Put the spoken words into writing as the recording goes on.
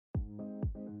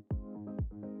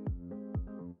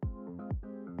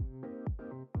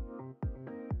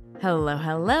Hello,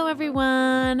 hello,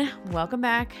 everyone. Welcome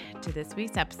back to this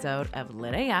week's episode of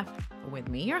Lit AF with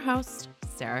me, your host,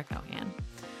 Sarah Cohan.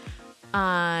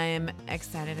 I'm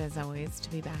excited, as always, to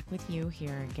be back with you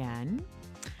here again.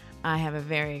 I have a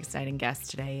very exciting guest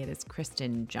today. It is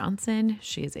Kristen Johnson.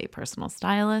 She is a personal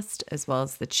stylist as well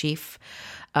as the chief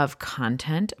of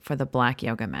content for the Black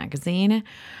Yoga magazine.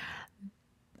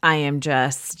 I am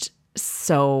just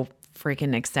so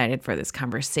freaking excited for this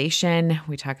conversation.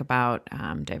 We talk about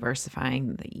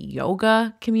diversifying the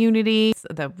yoga community.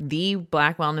 The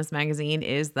Black Wellness magazine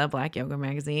is the Black Yoga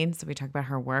magazine. So we talk about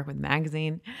her work with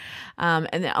magazine and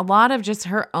a lot of just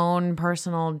her own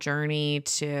personal journey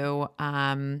to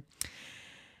kind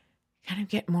of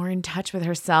get more in touch with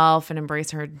herself and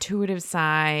embrace her intuitive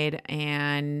side.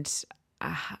 And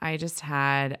I just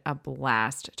had a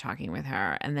blast talking with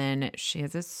her. And then she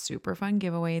has a super fun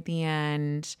giveaway at the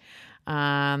end.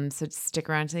 So stick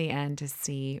around to the end to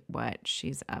see what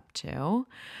she's up to.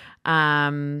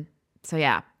 So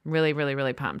yeah, really, really,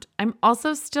 really pumped. I'm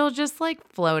also still just like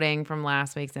floating from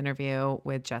last week's interview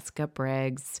with Jessica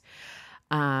Briggs.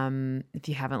 If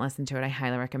you haven't listened to it, I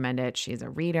highly recommend it. She's a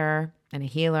reader and a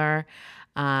healer.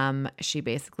 She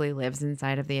basically lives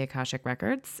inside of the Akashic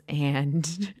Records,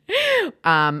 and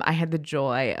I had the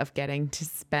joy of getting to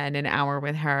spend an hour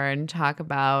with her and talk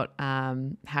about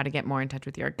how to get more in touch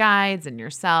with your guides and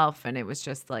yourself, and it was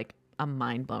just like a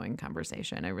mind-blowing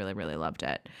conversation. I really, really loved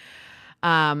it.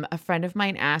 A friend of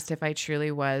mine asked if I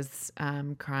truly was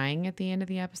crying at the end of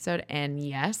the episode. And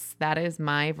yes, that is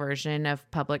my version of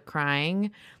public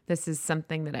crying. This is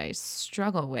something that I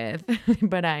struggle with,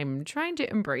 but I'm trying to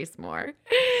embrace more.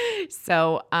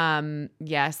 So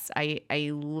yes, I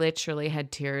literally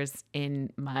had tears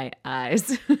in my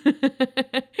eyes,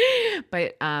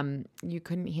 but you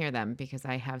couldn't hear them because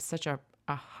I have such a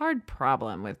hard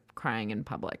problem with crying in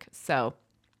public. So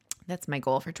that's my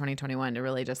goal for 2021, to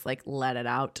really just like let it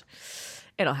out.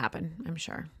 It'll happen. I'm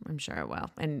sure it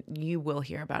will. And you will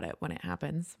hear about it when it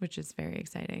happens, which is very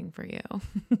exciting for you.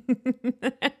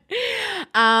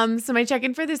 So my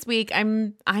check-in for this week, I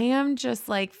am just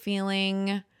like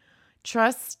feeling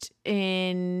trust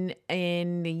in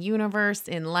the universe,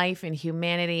 in life, in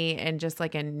humanity, and just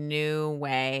like a new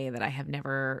way that I have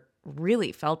never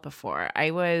really felt before.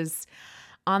 I was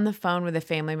on the phone with a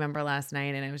family member last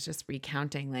night, and I was just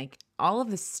recounting like all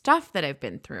of the stuff that I've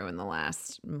been through in the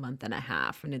last month and a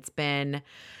half. And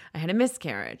I had a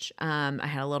miscarriage. I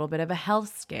had a little bit of a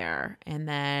health scare, and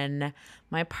then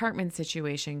my apartment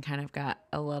situation kind of got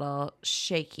a little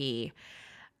shaky,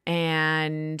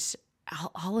 and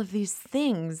all of these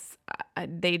things,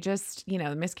 they just,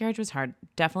 the miscarriage was hard.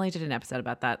 Definitely did an episode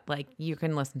about that. Like, you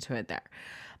can listen to it there.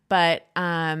 But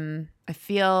I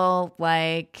feel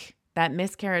like that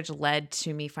miscarriage led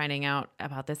to me finding out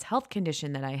about this health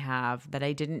condition that I have that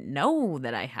I didn't know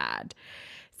that I had.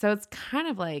 So it's kind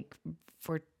of like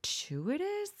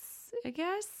fortuitous, I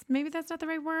guess. Maybe that's not the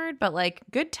right word, but like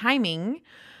good timing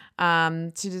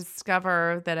to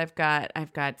discover that I've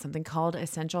got something called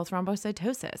essential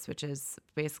thrombocytosis, which is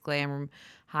basically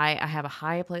I have a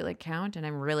high platelet count, and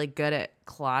I'm really good at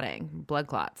clotting, blood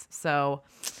clots. So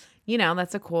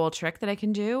that's a cool trick that I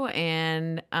can do.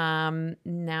 And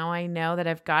now I know that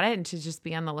I've got it, and to just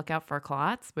be on the lookout for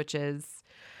clots, which is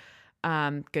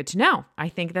good to know. I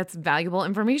think that's valuable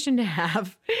information to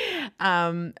have.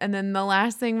 And then the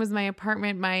last thing was my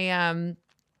apartment. My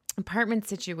apartment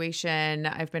situation,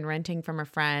 I've been renting from a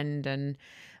friend and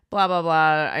blah, blah,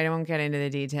 blah. I don't get into the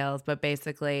details, but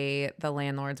basically the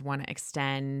landlords want to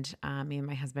extend me and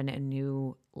my husband a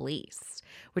new lease,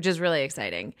 which is really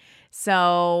exciting.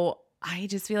 So I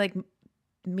just feel like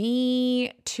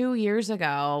me 2 years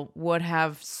ago would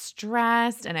have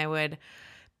stressed, and I would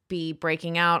be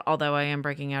breaking out, although I am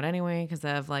breaking out anyway because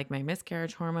of like my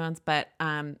miscarriage hormones, but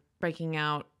breaking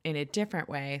out in a different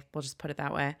way, we'll just put it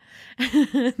that way,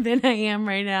 than I am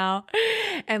right now.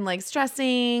 And like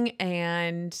stressing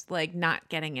and like not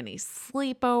getting any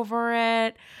sleep over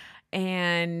it.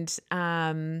 And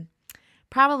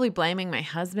probably blaming my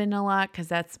husband a lot, because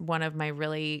that's one of my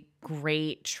really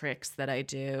great tricks that I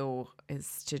do,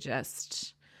 is to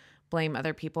just blame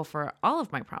other people for all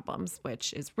of my problems,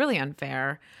 which is really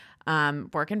unfair.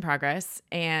 Work in progress.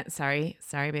 And sorry,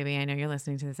 baby, I know you're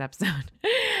listening to this episode.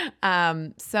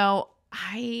 So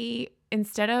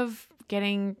instead of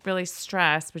getting really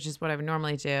stressed, which is what I would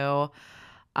normally do,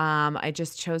 I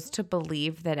just chose to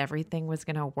believe that everything was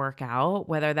going to work out,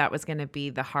 whether that was going to be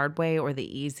the hard way or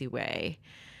the easy way.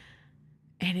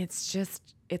 And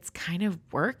it's kind of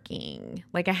working.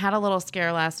 Like, I had a little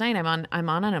scare last night. I'm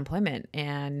on unemployment,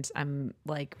 and I'm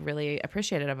like really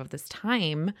appreciative of this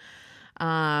time.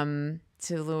 to,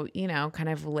 kind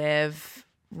of live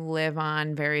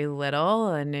on very little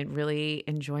and really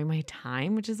enjoy my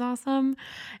time, which is awesome.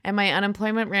 And my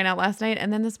unemployment ran out last night.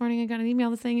 And then this morning I got an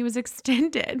email saying it was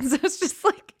extended. So it's just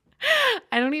like,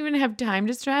 I don't even have time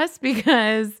to stress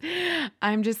because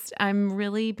I'm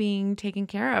really being taken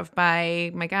care of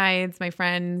by my guides, my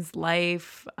friends,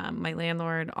 life, my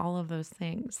landlord, all of those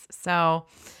things. So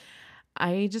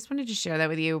I just wanted to share that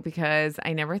with you because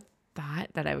I never thought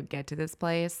that I would get to this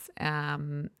place.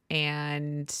 And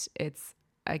it's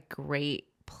a great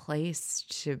place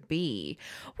to be.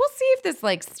 We'll see if this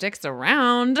like sticks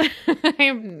around. I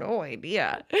have no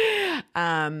idea.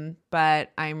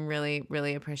 But I'm really,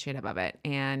 really appreciative of it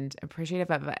and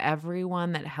appreciative of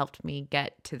everyone that helped me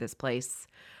get to this place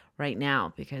right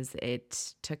now because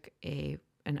it took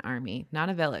an army, not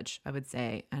a village, I would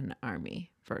say an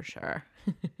army for sure.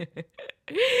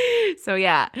 So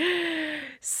yeah.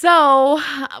 So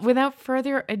without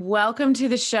further ado, welcome to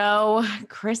the show,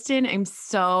 Kristen. I'm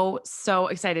so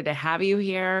excited to have you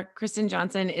here. Kristen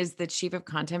Johnson is the chief of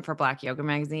content for Black Yoga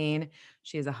Magazine.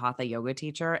 She is a Hatha yoga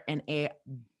teacher and a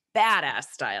badass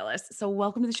stylist. So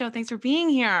welcome to the show. Thanks for being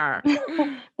here.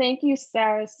 Thank you,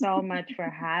 Sarah, so much for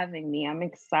having me. I'm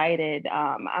excited.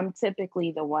 I'm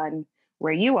typically the one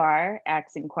where you are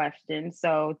asking questions.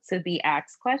 So to be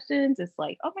asked questions, it's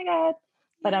like, oh my God,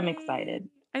 but I'm Yay. excited.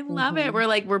 I love it. hmm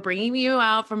We're bringing you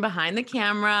out from behind the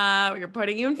camera. We're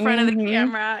putting you in front of the hmm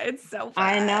camera. It's so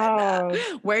I fun. know.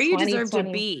 Where you deserve to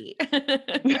 2020. be.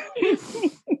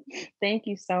 Thank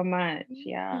you so much.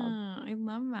 Yeah. Yeah, I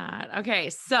love that. Okay,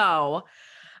 so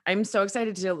I'm so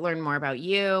excited to learn more about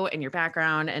you and your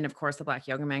background and of course the Black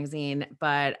Yoga Magazine,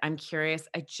 but I'm curious,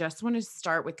 I just want to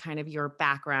start with kind of your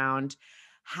background.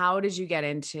 How did you get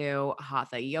into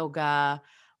Hatha yoga?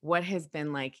 What has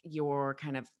been like your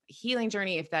kind of healing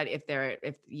journey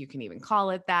if you can even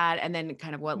call it that, and then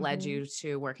kind of what led hmm you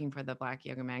to working for the Black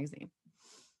Yoga Magazine?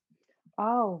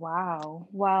 Oh, wow.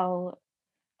 Well,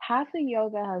 Hatha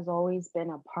yoga has always been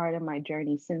a part of my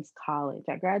journey since college.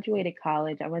 I graduated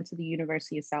college. I went to the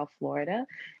University of South Florida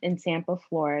in Tampa,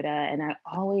 Florida, and I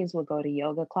always would go to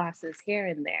yoga classes here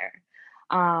and there.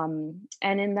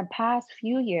 And in the past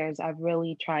few years, I've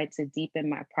really tried to deepen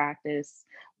my practice,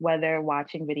 whether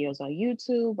watching videos on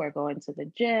YouTube or going to the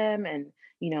gym and,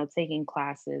 taking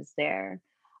classes there.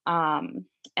 Um,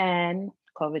 and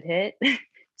COVID hit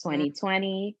Mm,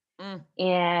 2020. mm,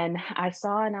 And I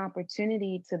saw an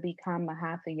opportunity to become a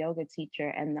hatha yoga teacher,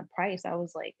 and the price, I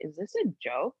was like, is this a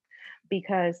joke?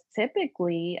 Because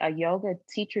typically a yoga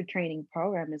teacher training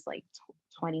program is like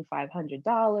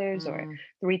 $2,500 or mm.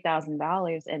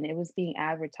 $3,000, and it was being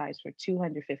advertised for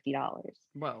 $250.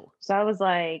 Whoa. So I was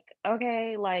like,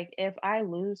 okay, like if I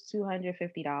lose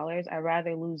 $250, I'd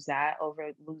rather lose that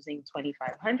over losing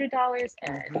 $2,500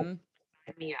 and Mm-hmm.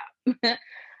 sign me up.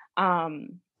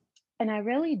 um, and I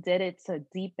really did it to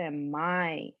deepen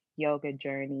my yoga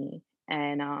journey.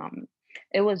 And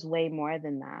it was way more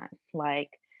than that.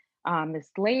 Like this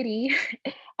lady,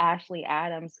 Ashley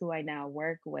Adams, who I now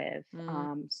work with,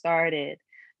 Mm, started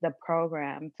the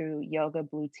program through Yoga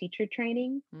Blue teacher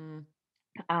training. mm,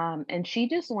 And she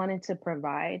just wanted to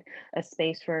provide a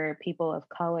space for people of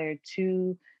color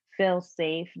to feel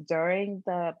safe during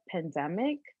the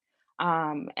pandemic,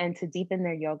 and to deepen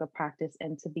their yoga practice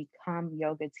and to become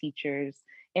yoga teachers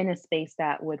in a space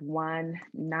that would, one,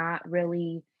 not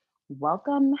really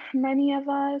welcome many of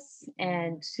us,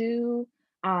 and mm, two,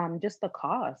 just the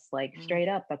cost. Like mm. straight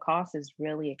up, the cost is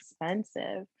really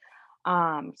expensive.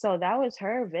 So that was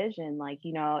her vision. Like,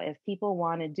 if people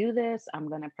want to do this, I'm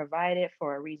going to provide it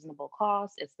for a reasonable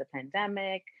cost. It's the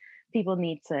pandemic. People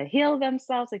need to heal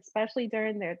themselves, especially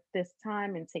during this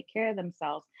time, and take care of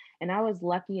themselves. And I was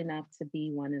lucky enough to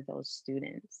be one of those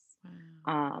students.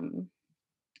 Wow. Um,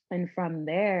 and from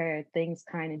there, things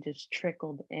kind of just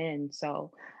trickled in.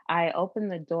 So I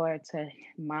opened the door to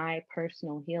my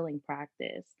personal healing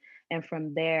practice. And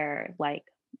from there, like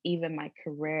even my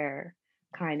career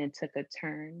kind of took a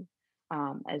turn,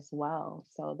 as well.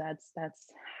 So that's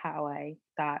how I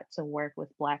got to work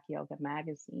with Black Yoga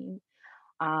Magazine.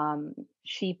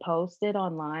 She posted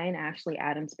online, Ashley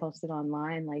Adams posted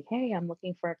online, like, hey, I'm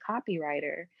looking for a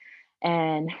copywriter.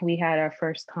 And we had our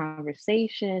first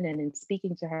conversation. And in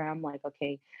speaking to her, I'm like,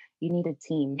 okay, you need a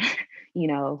team.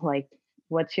 Like,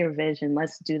 what's your vision?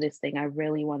 Let's do this thing. I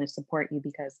really want to support you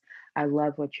because I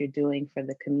love what you're doing for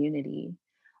the community.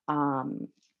 Um,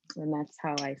 and that's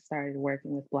how I started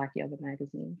working with Black Yoga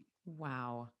Magazine.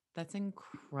 Wow. That's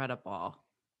incredible.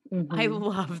 I hmm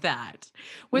love that.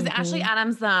 Was Ashley hmm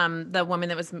Adams the woman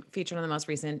that was featured on the most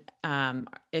recent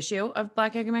issue of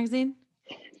Black Yoga Magazine?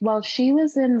 Well, she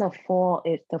was in the fall,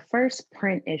 the first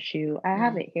print issue. I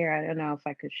have Mm. it here. I don't know if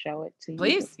I could show it to you.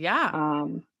 Please. Yeah.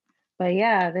 Um, but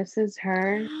yeah, this is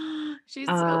her. She's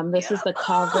so This is the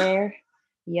cover.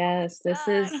 Yes, this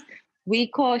is God. we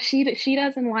call she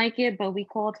doesn't like it, but we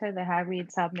called her the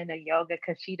Harriet Tubman of yoga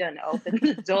because she done opened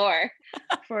the door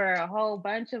for a whole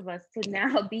bunch of us to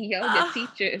now be yoga Ah,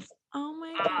 teachers. oh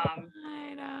my Um,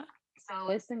 God. so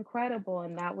it's incredible,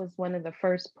 and that was one of the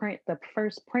first print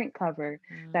cover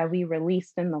that Mm, we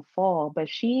released in the fall. But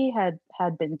she had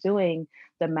been doing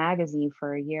the magazine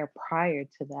for a year prior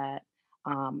to that,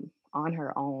 on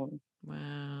her own.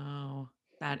 wow.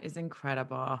 That is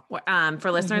incredible.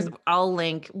 For listeners, Hmm.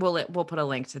 we'll put a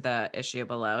link to the issue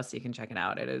below so you can check it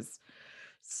out. It is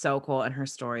so cool. And her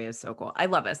story is so cool. I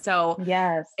love it. So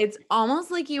Yes. it's almost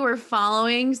like you were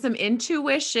following some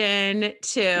intuition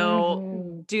to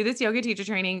Hmm. do this yoga teacher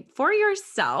training for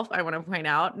yourself. I want to point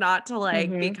out, not to like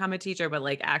Hmm. become a teacher, but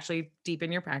like actually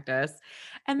deepen your practice.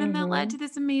 And then that led to Hmm.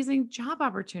 this amazing job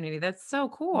opportunity. That's so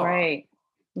cool. Right.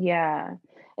 Yeah.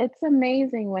 It's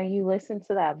amazing when you listen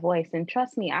to that voice. And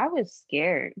trust me, I was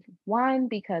scared. One,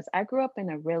 because I grew up in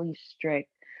a really strict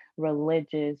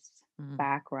religious Mm,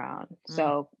 background. mm.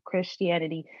 So,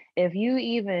 Christianity, if you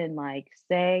even like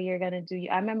say you're going to do,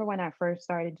 I remember when I first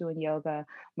started doing yoga,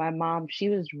 my mom, she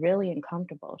was really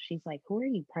uncomfortable. She's like, who are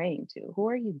you praying to? Who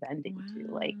are you bending to?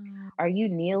 Like, Wow. are you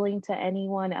kneeling to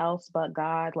anyone else but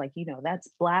God? Like, that's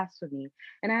blasphemy.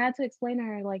 And I had to explain to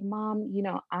her, like, Mom,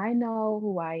 I know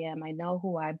who I am, I know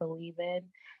who I believe in,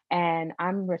 and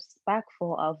I'm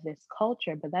respectful of this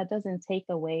culture, but that doesn't take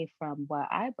away from what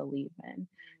I believe in.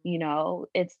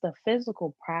 It's the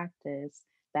physical practice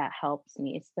that helps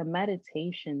me, it's the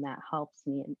meditation that helps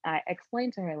me. And I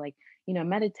explained to her, like,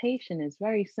 meditation is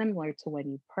very similar to when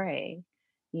you pray.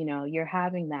 You're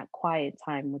having that quiet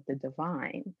time with the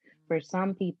divine. For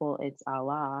some people, it's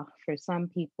Allah. For some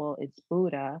people, it's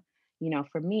Buddha.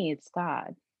 For me, it's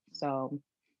God. So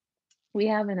we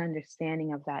have an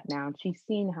understanding of that now. And she's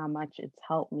seen how much it's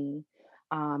helped me,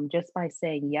 just by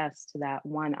saying yes to that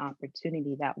one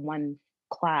opportunity, that one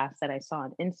class that I saw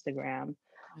on Instagram.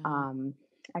 Yeah. Um,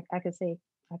 I could say,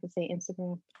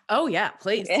 Instagram. Oh yeah,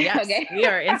 please. Yeah, Yes. okay. We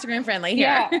are Instagram friendly here.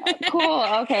 Yeah, cool.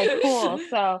 Okay, cool.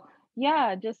 So,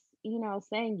 yeah, just,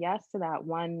 saying yes to that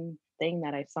one thing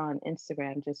that I saw on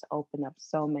Instagram just opened up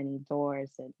so many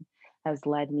doors and has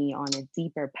led me on a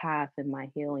deeper path in my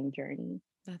healing journey.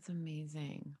 That's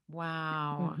amazing.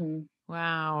 Wow. Hmm.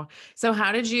 Wow. So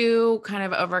how did you kind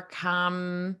of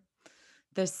overcome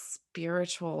the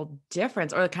spiritual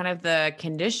difference or kind of the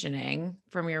conditioning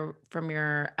from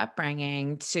your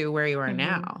upbringing to where you are Hmm.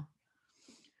 now?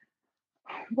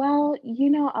 Well,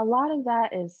 a lot of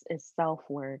that is self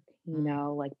work,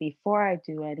 Mm, like before I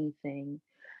do anything.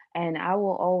 And I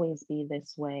will always be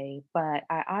this way, but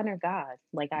I honor God.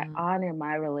 Like, I mm, honor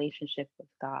my relationship with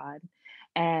God.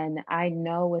 And I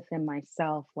know within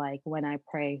myself, like when I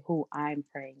pray, who I'm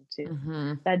praying to.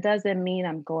 mhm. That doesn't mean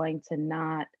I'm going to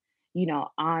not,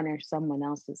 honor someone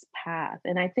else's path.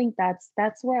 And I think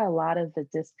that's where a lot of the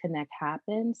disconnect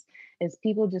happens, is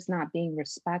people just not being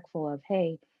respectful of,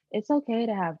 hey, it's okay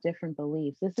to have different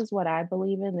beliefs. This is what I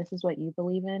believe in, this is what you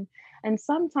believe in. And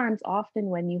sometimes, often,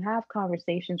 when you have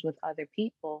conversations with other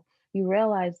people, you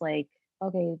realize, like,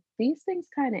 okay, these things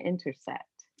kind of intersect,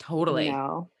 you Totally.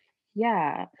 know?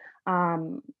 Yeah.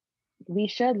 Um, we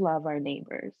should love our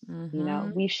neighbors.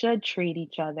 Mhm. We should treat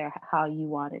each other how you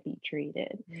want to be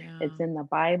treated. Yeah. It's in the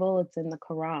Bible, it's in the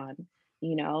Quran,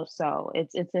 so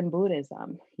it's in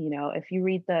Buddhism. If you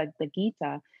read the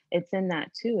Gita, it's in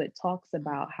that too. It talks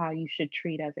about Mm, how you should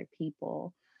treat other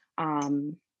people.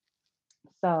 Um,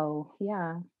 so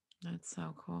yeah. that's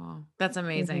so cool. That's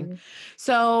amazing. Hmm.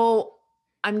 So,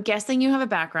 I'm guessing you have a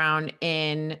background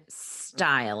in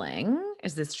styling.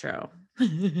 Is this true?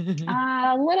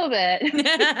 A little bit.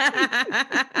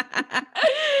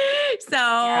 So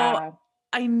Yeah.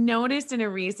 I noticed in a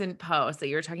recent post that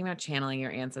you were talking about channeling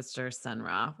your ancestor Sun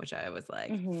Ra, which I was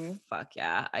like, Hmm. fuck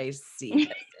yeah, I see this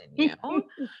in you. So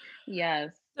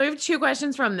Yes. I have two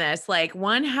questions from this. Like,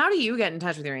 one, how do you get in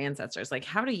touch with your ancestors? Like,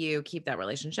 how do you keep that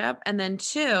relationship? And then Hmm.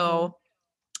 two,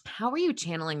 how are you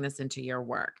channeling this into your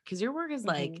work? Because your work is Hmm.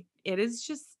 like, it is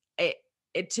just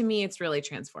it to me, it's really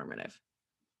transformative.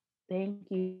 Thank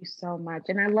you so much.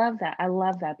 And I love that. I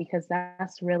love that because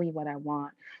that's really what I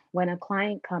want. When a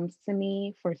client comes to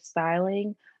me for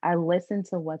styling, I listen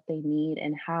to what they need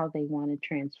and how they want to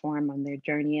transform on their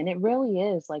journey. And it really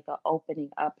is like an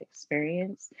opening up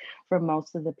experience for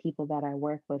most of the people that I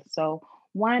work with. So,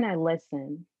 one, I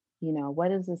listen. What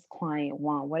does this client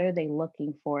want? What are they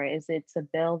looking for? Is it to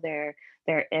build their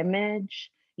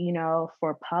image?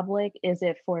 for public? Is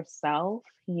it for self?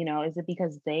 Is it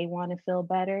because they want to feel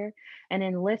better? And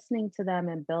in listening to them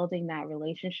and building that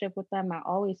relationship with them, I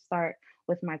always start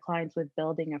with my clients with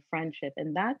building a friendship.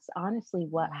 And that's honestly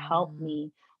what helped Mm,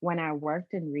 me when I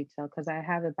worked in retail, because I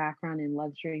have a background in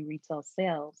luxury retail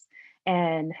sales.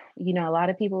 And, a lot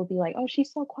of people would be like, oh,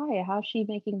 she's so quiet. How's she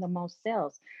making the most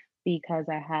sales? Because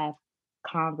I have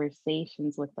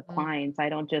conversations with the mm, clients. I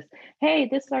don't just, hey,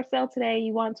 this is our sale today.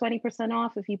 You want 20%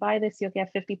 off? If you buy this, you'll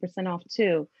get 50% off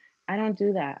too. I don't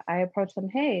do that. I approach them,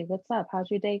 hey, what's up? How's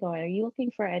your day going? Are you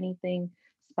looking for anything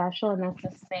special? And that's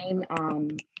the same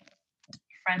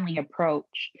friendly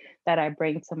approach that I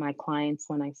bring to my clients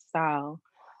when I style.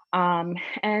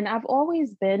 And I've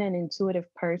always been an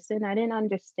intuitive person. I didn't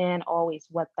understand always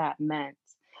what that meant.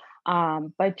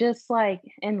 But just like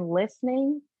in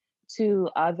listening to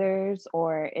others,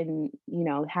 or in,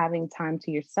 having time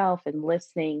to yourself and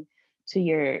listening to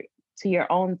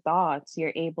your own thoughts,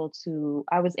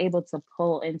 I was able to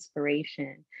pull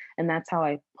inspiration. And that's how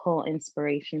I pull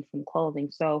inspiration from clothing.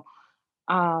 So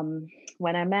um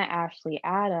when I met Ashley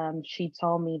Adams, she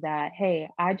told me that, hey,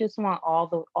 I just want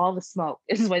all the smoke,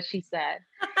 is what she said.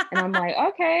 And I'm like,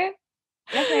 okay,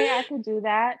 okay, I could do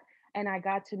that. And I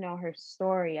got to know her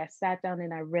story. I sat down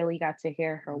and I really got to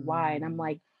hear her why. And I'm mm.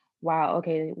 like, wow,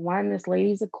 okay, one, this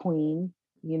lady's a queen,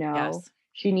 Yes.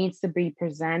 she needs to be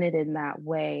presented in that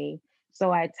way.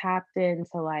 So I tapped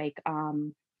into like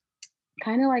kind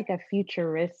of like a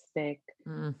futuristic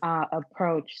Mm,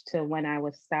 approach to when I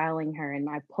was styling her. And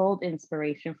I pulled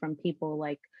inspiration from people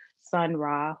like Sun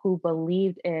Ra, who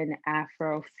believed in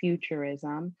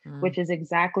Afrofuturism, mm. which is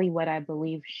exactly what I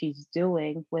believe she's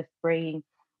doing with bringing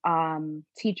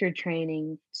teacher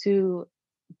training to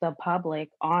the public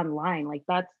online. Like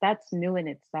that's new in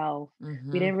itself. We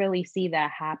Mhm. didn't really see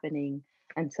that happening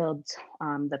until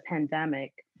the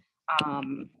pandemic,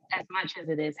 as much as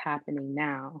it is happening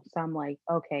now. So I'm like,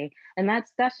 okay. And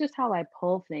that's just how I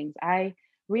pull things. I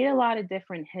read a lot of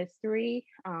different history.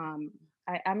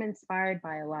 I'm inspired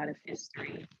by a lot of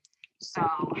history. So,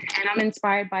 and I'm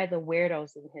inspired by the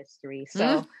weirdos in history.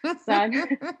 Mm. So Sun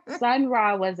Sun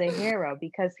Ra was a hero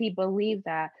because he believed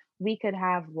that we could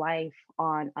have life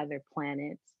on other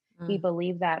planets. He Mm.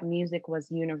 believed that music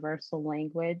was universal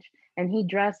language, and he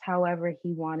dressed however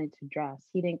he wanted to dress.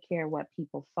 He didn't care what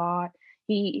people thought.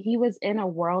 He was in a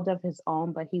world of his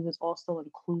own, but he was also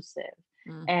inclusive.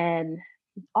 Mm. And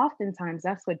oftentimes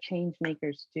that's what change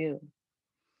makers do,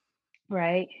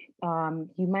 right?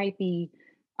 You might be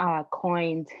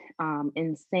coined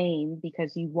insane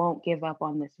because you won't give up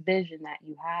on this vision that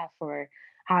you have for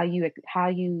how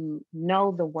you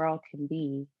know the world can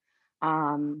be.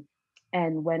 Um,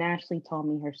 and when Ashley told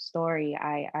me her story,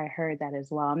 I heard that as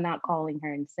well. I'm not calling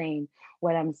her insane.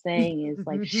 What I'm saying is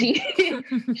like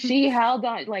she held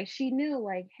on, like she knew,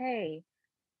 like, hey,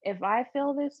 if I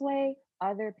feel this way,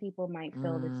 other people might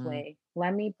feel this Mm. way.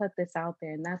 Let me put this out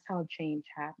there. And that's how change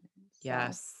happens. So,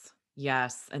 Yes.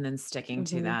 Yes, and then sticking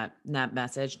to mhm, that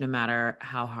message no matter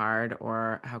how hard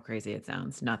or how crazy it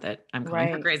sounds. Not that I'm calling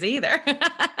her right. crazy either.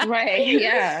 Right.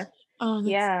 Yeah. Oh, that's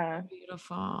Yeah.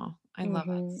 beautiful. I love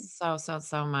it Hmm. so, so,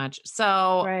 so much.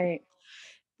 So Right.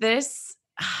 this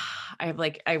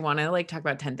I wanna, like, talk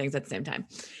about 10 things at the same time.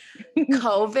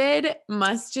 COVID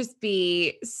must just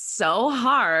be so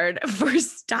hard for uh,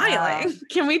 styling.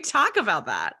 Can we talk about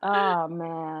that? oh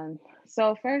man.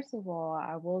 So first of all,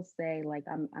 I will say, like,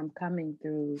 I'm coming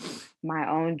through my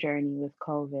own journey with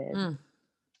COVID. Mm,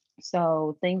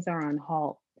 So things are on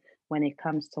halt when it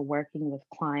comes to working with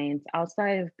clients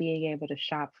outside of being able to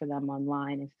shop for them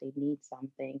online if they need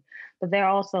something. But they're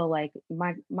also like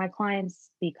my clients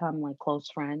become like close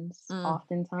friends mm.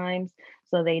 oftentimes.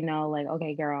 So they know, like,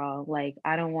 okay, girl, like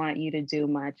I don't want you to do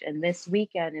much. And this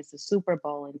weekend is the Super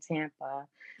Bowl in Tampa.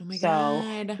 Oh my So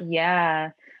god.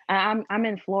 yeah. I'm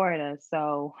in Florida,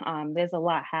 so there's a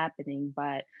lot happening,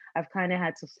 but I've kind of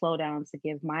had to slow down to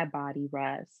give my body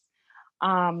rest.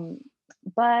 um,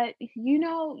 but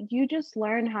you just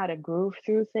learn how to groove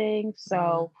through things. Mm,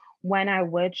 So when I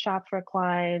would shop for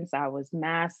clients, I was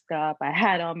masked up. I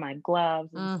had on my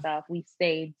gloves and mm, stuff. We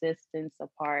stayed distance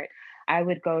apart. I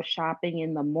would go shopping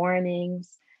in the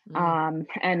mornings. mm,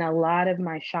 And a lot of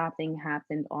my shopping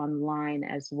happened online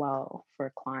as well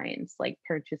for clients, like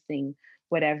purchasing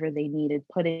whatever they needed,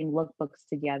 putting lookbooks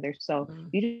together. So mm,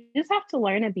 you just have to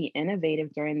learn to be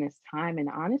innovative during this time. And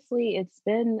honestly, it's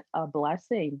been a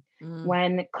blessing. mm.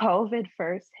 When COVID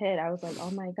first hit, I was like,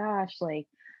 oh my gosh, like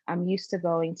I'm used to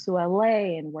going to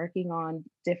LA and working on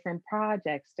different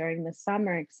projects during the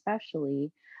summer,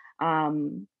 especially.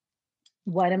 Um,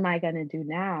 what am I going to do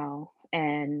now?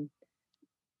 And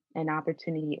an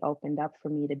opportunity opened up for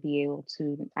me to be able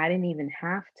to, I didn't even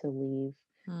have to leave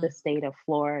the Mm, state of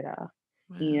Florida,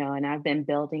 wow. and I've been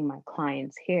building my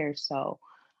clients here. So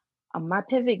my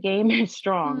pivot game is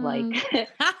strong. Like, Mm.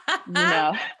 you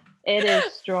know, it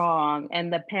is strong.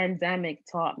 And the pandemic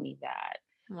taught me that,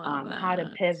 Love how to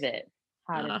that.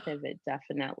 Ugh. pivot,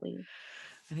 definitely.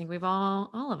 I think we've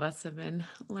all of us have been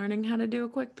learning how to do a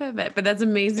quick pivot, but that's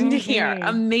amazing to hear. Hmm.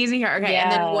 Amazing to hear. Okay.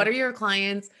 And then what Yeah. are your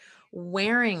clients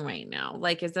wearing right now?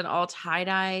 Like, is it all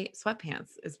tie-dye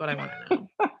sweatpants? Is what I want to know.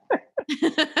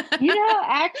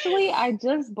 Actually, I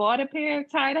just bought a pair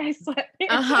of tie-dye sweatpants.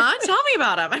 Uh-huh. Tell me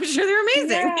about them. I'm sure they're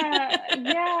amazing. Yeah,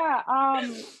 yeah.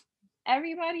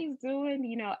 Everybody's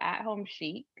doing, at home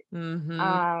chic. Mm-hmm.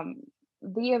 Um,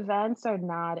 the events are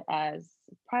not as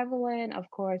prevalent, of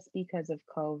course, because of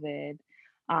COVID.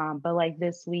 But like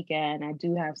this weekend, I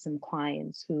do have some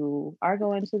clients who are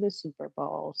going to the Super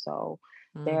Bowl. So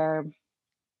Mm, they're,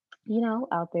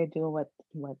 out there doing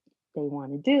what they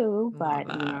want to do. love But,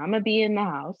 that. I'm gonna be in the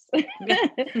house.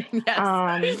 Yes.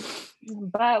 um,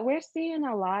 but we're seeing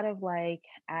a lot of like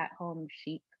at home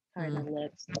chic kind of Mm,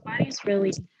 looks. Nobody's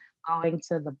really going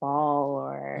to the ball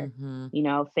or,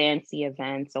 mm-hmm. fancy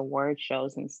events, award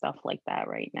shows, and stuff like that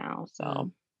right now. Mm.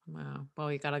 So, Wow.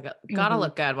 Well, you gotta mhm.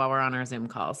 look good while we're on our Zoom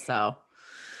calls. So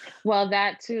Well,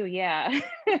 that too, yeah.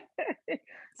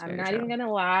 it's I'm very not even true.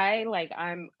 gonna lie. Like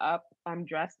I'm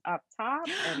dressed up top,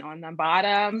 and on the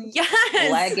bottom,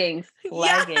 Yes. leggings,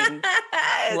 leggings,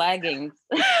 Yes. leggings.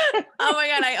 Oh my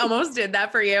God. I almost did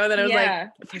that for you. And then I was like, Yeah,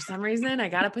 for some reason, I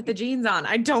got to put the jeans on.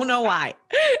 I don't know why.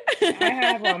 I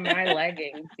have on my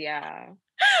leggings. Yeah,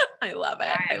 I love it.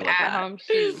 I I am love at that. home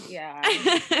chic.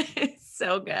 Yeah.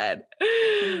 So good.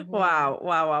 Hmm. Wow.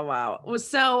 Wow. Wow. Wow. Well,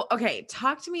 so, okay.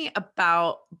 Talk to me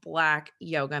about Black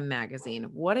Yoga Magazine.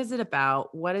 What is it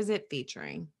about? What is it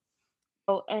featuring?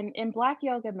 Oh, and in Black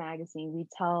Yoga Magazine, we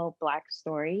tell Black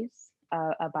stories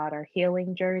about our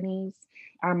healing journeys.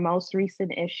 Our most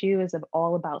recent issue is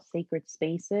all about sacred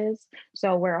spaces.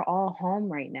 So we're all home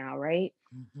right now, right?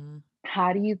 Mm-hmm.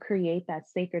 How do you create that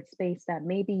sacred space that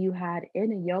maybe you had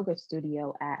in a yoga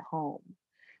studio at home?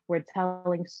 We're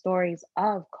telling stories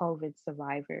of COVID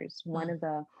survivors. One of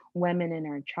the women in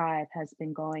our tribe has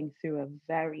been going through a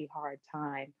very hard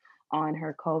time on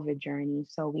her COVID journey.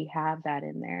 So we have that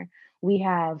in there. We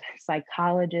have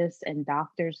psychologists and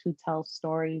doctors who tell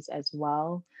stories as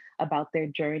well about their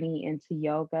journey into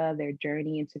yoga, their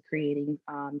journey into creating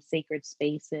sacred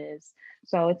spaces.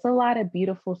 So it's a lot of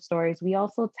beautiful stories. We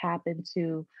also tap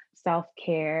into self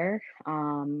care,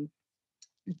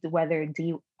 whether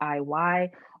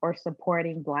DIY or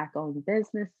supporting Black owned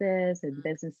businesses and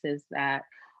businesses that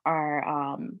are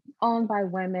owned by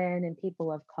women and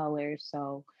people of color.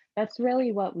 So that's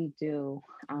really what we do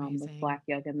with Amazing. Black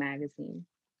Yoga Magazine.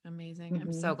 Amazing. I'm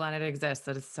Hmm. so glad it exists.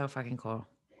 That is so fucking cool.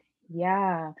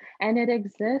 Yeah. And it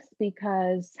exists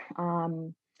because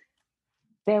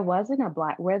there wasn't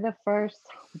a we're the first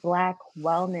Black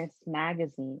wellness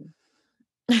magazine.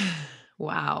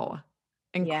 Wow.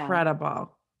 Yeah.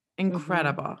 Incredible. Hmm.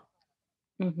 Incredible.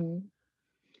 Hmm.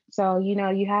 So,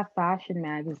 you have fashion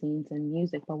magazines and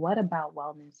music, but what about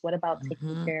wellness? What about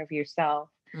taking Mhm. care of yourself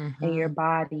and your Mhm.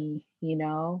 body?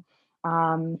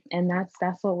 And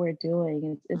that's what we're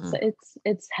doing. It's Mm. it's it's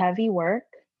it's heavy work,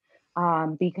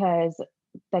 because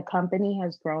the company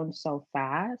has grown so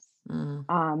fast.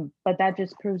 Mm. But that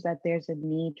just proves that there's a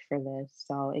need for this.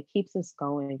 So it keeps us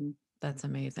going. That's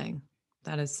amazing.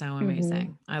 That is so Hmm.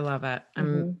 amazing. I love it.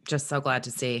 I'm Hmm. just so glad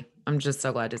to see. I'm just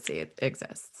so glad to see it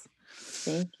exists.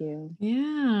 Thank you.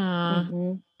 Yeah.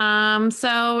 Hmm.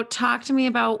 So talk to me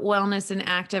about wellness and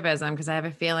activism because I have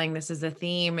a feeling this is a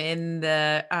theme in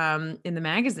the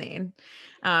magazine.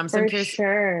 So I'm For curious,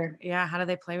 sure. yeah, how do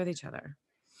they play with each other?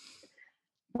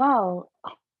 Well,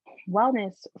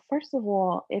 wellness, first of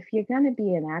all, if you're going to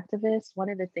be an activist, one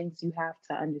of the things you have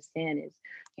to understand is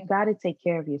you got to take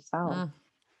care of yourself. Mm,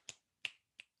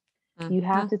 You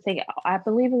have mhm, to take, I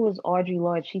believe it was Audre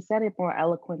Lorde. She said it more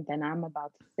eloquent than I'm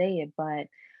about to say it, but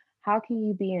how can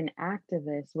you be an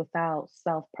activist without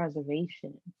self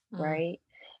preservation, mm, right?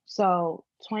 So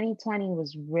 2020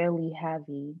 was really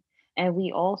heavy. And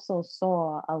we also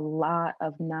saw a lot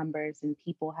of numbers and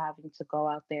people having to go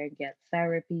out there and get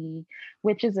therapy,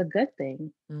 which is a good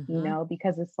thing, mhm,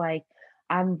 because it's like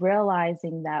I'm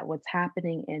realizing that what's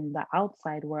happening in the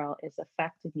outside world is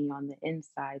affecting me on the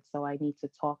inside. So I need to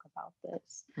talk about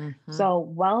this. mhm.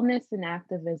 So wellness and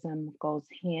activism goes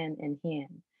hand in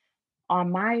hand. On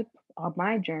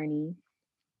my journey,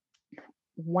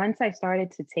 once I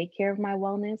started to take care of my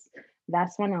wellness,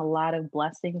 that's when a lot of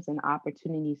blessings and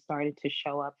opportunities started to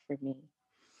show up for me.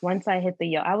 once I hit the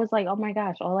yoga, I was like, oh my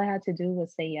gosh, all I had to do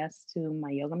was say yes to my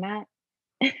yoga mat,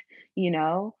 you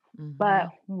know? But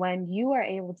Mhm. when you are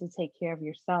able to take care of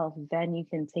yourself, then you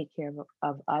can take care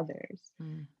of others.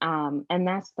 Mm. And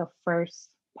that's the first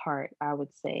part, I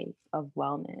would say, of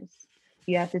wellness.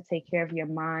 You have to take care of your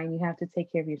mind, you have to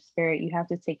take care of your spirit, you have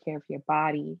to take care of your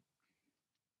body.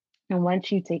 And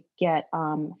once you take get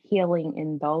healing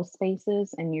in those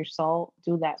spaces and your soul,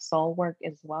 do that soul work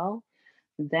as well,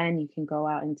 then you can go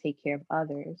out and take care of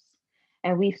others.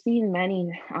 And we've seen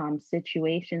many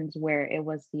situations where it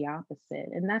was the opposite.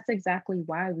 And that's exactly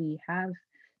why we have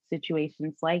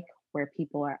situations like where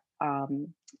people are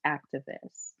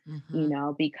activists,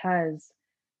 Mhm. because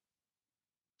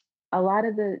a lot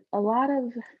of the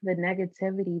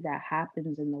negativity that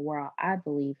happens in the world, I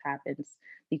believe, happens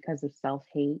because of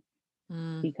self-hate,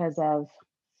 Mm. because of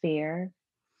fear,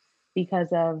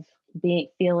 because of being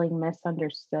feeling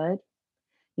misunderstood.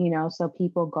 So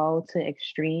people go to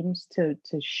extremes to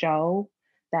show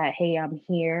that, hey, I'm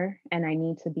here and I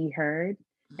need to be heard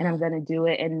and I'm Mm. going to do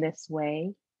it in this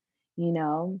way, you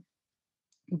know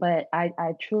but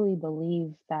I truly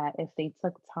believe that if they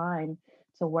took time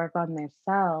to work on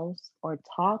themselves or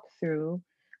talk through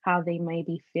how they may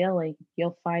be feeling,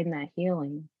 you'll find that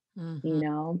healing.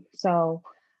 Mhm. So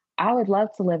I would love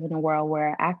to live in a world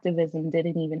where activism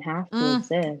didn't even have to Mm.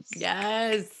 exist.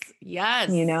 Yes. you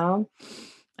Yes. know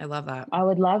I love that. I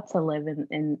would love to live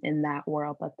in that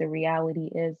world, but the reality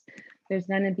is there's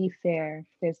going to be fear,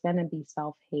 there's going to be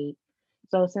self-hate.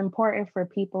 So it's important for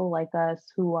people like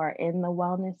us who are in the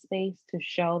wellness space to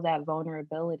show that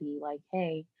vulnerability, like,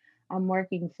 hey, I'm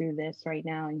working through this right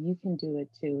now and you can do it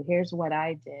too. Here's what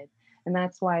I did. And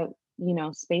that's why,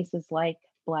 spaces like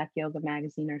Black Yoga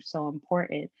Magazine are so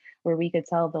important, where we could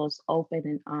tell those open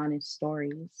and honest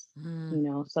stories,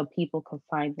 Mm. so people could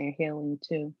find their healing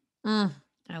too. Mm.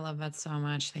 I love that so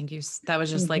much. Thank you. That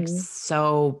was just like Hmm.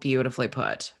 so beautifully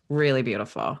put. Really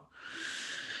beautiful.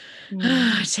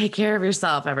 Mm. Take care of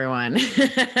yourself, everyone.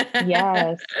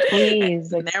 Yes,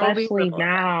 please, And there will be especially ripple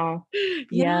now.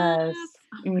 effect. Yes. Yes.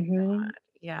 Oh my Mhm. God.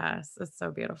 Yes. It's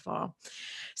so beautiful.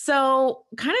 So,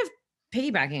 kind of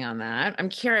piggybacking on that, I'm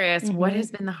curious, what Mhm.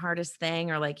 has been the hardest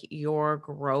thing or like your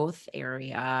growth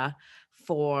area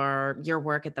for your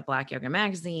work at the Black Yoga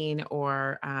Magazine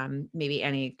or maybe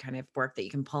any kind of work that you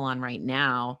can pull on right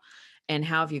now? And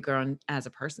how have you grown as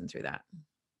a person through that?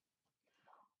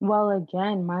 Well,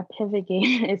 again, my pivot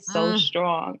game is so Mm,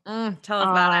 strong. tell us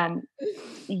about Um,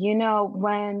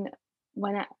 it.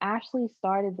 when Ashley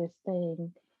started this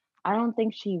thing, I don't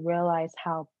think she realized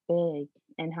how big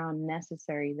and how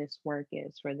necessary this work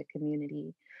is for the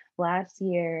community. Last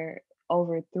year,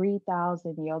 over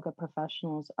 3,000 yoga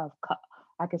professionals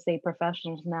I could say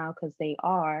professionals now because they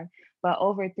are, but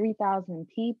over 3,000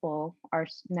 people are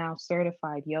now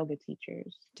certified yoga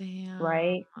teachers, Damn.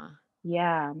 right?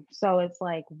 Yeah. So it's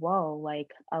like, whoa,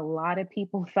 like a lot of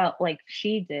people felt like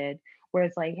she did, where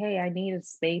it's like, hey, I need a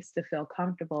space to feel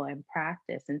comfortable and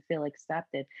practice and feel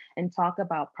accepted and talk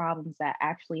about problems that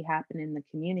actually happen in the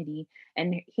community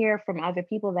and hear from other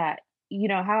people that,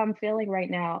 how I'm feeling right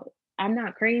now. I'm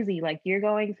not crazy. Like you're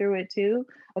going through it too.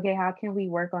 Okay, how can we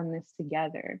work on this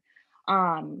together?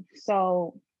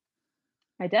 So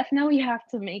I definitely have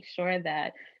to make sure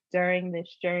that during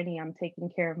this journey, I'm taking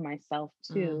care of myself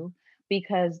Mm, too,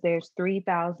 because there's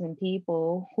 3,000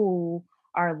 people who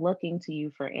are looking to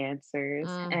you for answers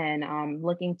mm, and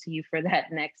looking to you for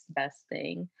that next best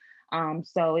thing.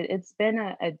 So it's been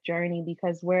a journey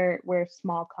because we're a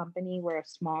small company, we're a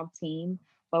small team,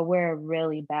 but we're a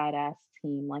really badass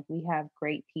team. Like we have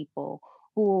great people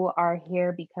who are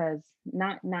here because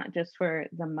not just for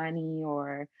the money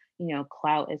or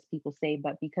clout, as people say,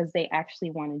 but because they actually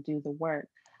want to do the work.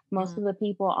 Most mm, of the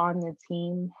people on the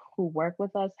team who work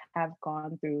with us have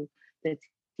gone through the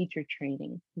teacher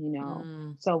training.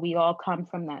 mm. So we all come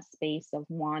from that space of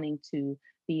wanting to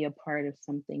be a part of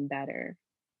something better.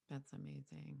 That's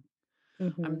amazing.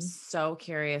 I'm Hmm. so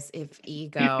curious if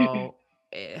ego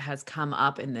has come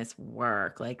up in this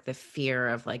work, like the fear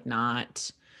of like not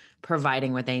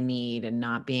providing what they need and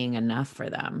not being enough for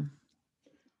them.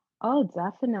 Oh,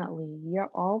 definitely.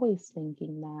 You're always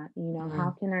thinking that,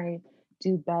 how Mm, can I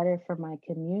do better for my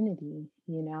community?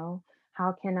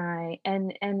 How can I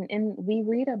and we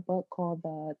read a book called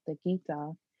the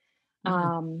Gita.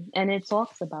 mm, And it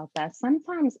talks about that.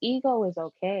 Sometimes ego is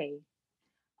okay.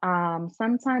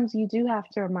 Sometimes you do have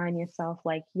to remind yourself,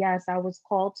 like, yes, I was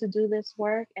called to do this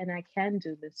work and I can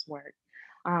do this work.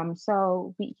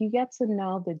 You get to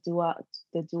know the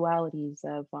dualities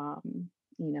of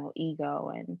ego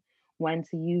and when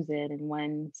to use it and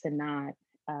when to not,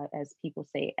 as people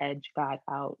say, edge God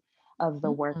out. of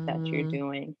the work that you're Mm,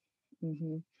 doing.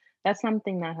 hmm That's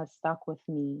something that has stuck with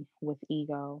me with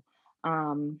ego.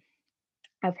 Um,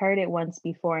 I've heard it once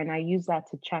before, and I use that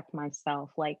to check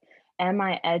myself. Like, am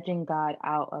I edging God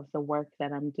out of the work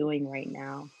that I'm doing right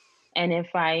now? And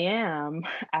if I am,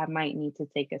 I might need to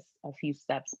take a few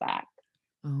steps back.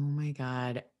 oh my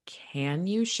God. Can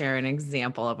you share an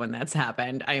example of when that's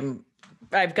happened?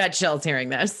 I've got chills hearing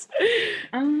this.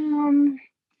 Um,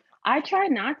 I try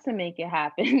not to make it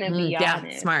happen, to be Yeah,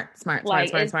 honest. smart, smart, smart, Like,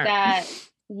 smart, it's smart. that,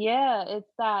 yeah,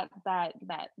 it's that,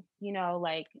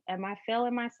 like, am I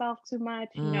feeling myself too much?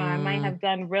 I might Mm, have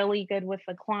done really good with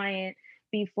a client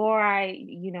before I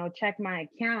check my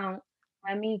account.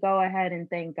 Let me go ahead and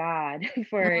thank God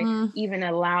for mm. even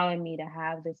allowing me to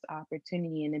have this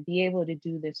opportunity and to be able to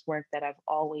do this work that I've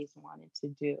always wanted to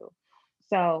do.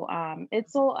 So,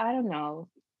 it's all, I don't know.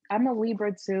 I'm a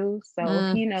Libra too, so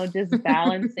Mm. just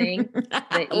balancing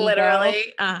the ego.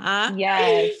 Literally. Uh-huh.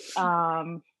 Yes.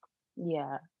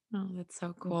 Yeah. Oh, that's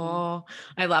so Mhm. cool.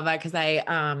 I love that because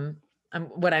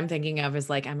what I'm thinking of is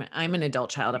like I'm an adult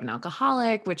child of an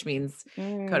alcoholic, which means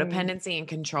Mm. codependency and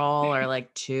control are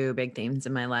like two big themes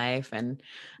in my life. And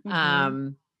Mhm.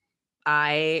 um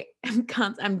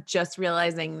I'm just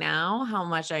realizing now how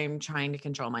much I'm trying to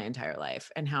control my entire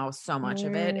life and how so much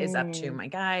of it is up to Mm. my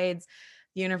guides,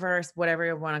 universe, whatever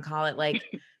you want to call it. Like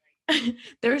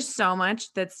there's so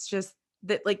much that's just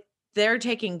that like they're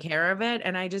taking care of it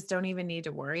and I just don't even need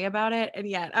to worry about it. And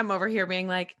yet I'm over here being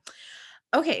like,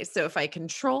 okay, so if I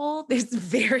control this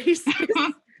very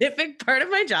specific part of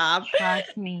my job,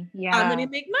 Trust me. I'm going to Yeah.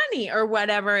 make money or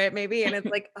whatever it may be. And it's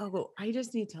like, oh, I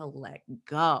just need to let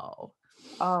go.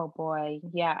 Oh boy.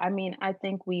 Yeah. I mean, I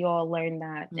think we all learned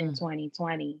that in Mm,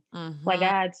 2020. Like, mhm,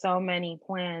 I had so many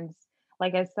plans.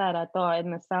 Like I said, I thought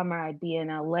in the summer I'd be in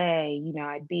LA,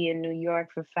 I'd be in New York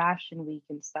for Fashion Week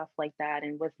and stuff like that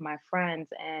and with my friends.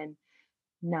 And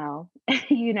no,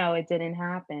 it didn't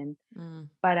happen. mm,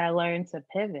 But I learned to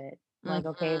pivot. Like,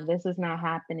 okay, mhm, if this is not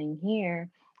happening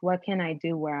here, what can I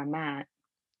do where I'm at?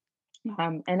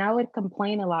 And I would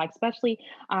complain a lot, especially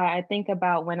I think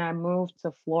about when I moved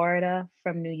to Florida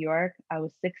from New York. I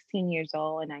was 16 years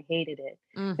old and I hated it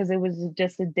mm, because it was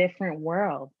just a different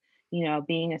world.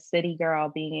 Being a city girl,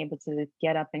 being able to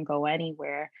get up and go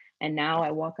anywhere. And now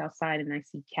I walk outside and I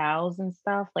see cows and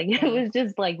stuff. Like, it mm, was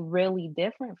just like really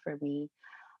different for me.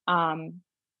 Um,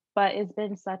 but it's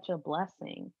been such a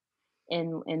blessing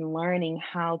in learning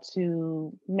how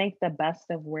to make the best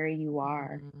of where you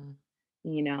are, mm.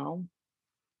 you know?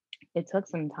 It took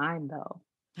some time though.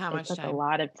 How It much took a time?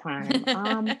 lot of time.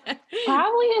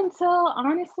 Probably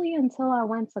until I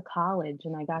went to college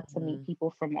and I got to meet Mhm,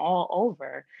 people from all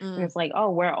over. And mm, it's like,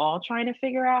 oh, we're all trying to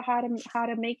figure out how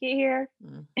to make it here.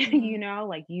 mhm.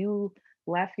 Like, you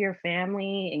left your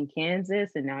family in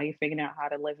Kansas and now you're figuring out how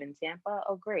to live in Tampa.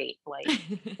 Oh, great. Like,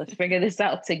 let's figure this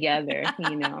out together.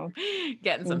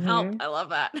 Getting some help. Mhm. I love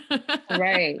that.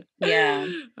 Right. Yeah.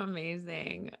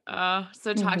 Amazing.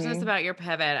 So talk to us Mhm. about your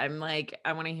pivot. I'm like,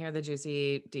 I want to hear the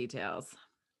juicy details.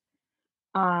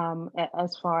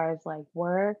 As far as like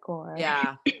work or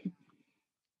Yeah.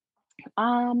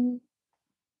 um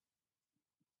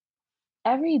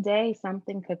every day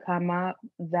something could come up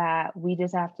that we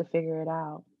just have to figure it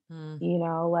out.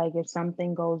 Mm, Like, if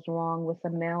something goes wrong with a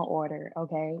mail order,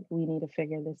 okay, we need to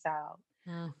figure this out.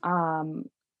 mm, Um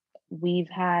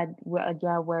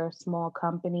yeah, we're a small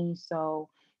company, so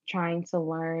trying to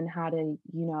learn how to,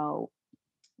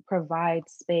 provide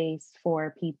space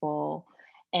for people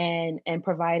and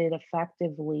provide it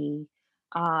effectively,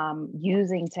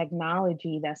 using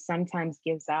technology that sometimes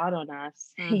gives out on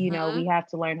us. We mhm, have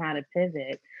to learn how to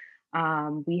pivot.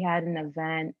 We had an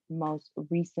event most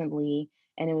recently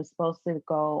and it was supposed to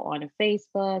go on a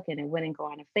Facebook and it wouldn't go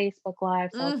on a Facebook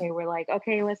Live. So, mm. okay, we're like,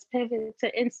 okay, let's pivot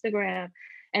to Instagram.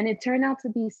 And it turned out to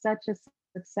be such a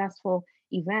successful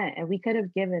event. And we could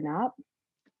have given up,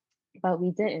 but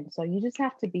we didn't. So you just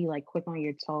have to be like quick on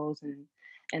your toes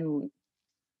and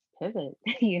pivot,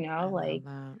 I love like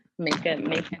that. make a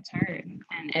turn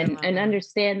and I and love and that.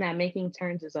 understand that making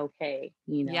turns is okay.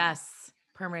 Yes.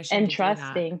 Permission And to do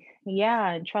that. trusting,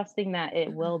 yeah, and trusting that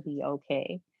it will be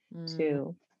okay Mm,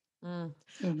 too. mm.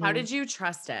 How hmm did you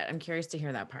trust it? I'm curious to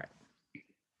hear that part.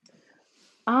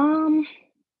 Um,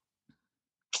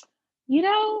 you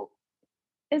know,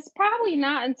 it's probably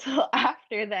not until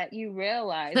after that you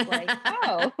realize, like,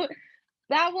 oh,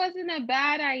 that wasn't a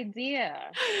bad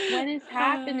idea. When it's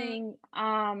happening,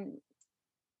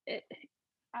 it,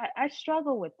 I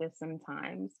struggle with this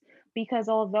sometimes. because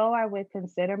although I would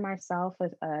consider myself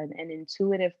as an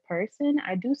intuitive person,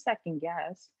 I do second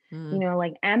guess. You Mm, know,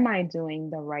 like, am I doing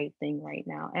the right thing right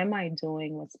now? Am I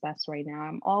doing what's best right now?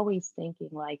 I'm always thinking,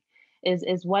 like,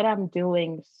 is what I'm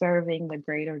doing serving the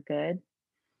greater good?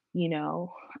 You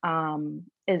know,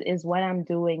 is what I'm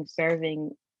doing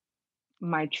serving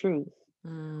my truth?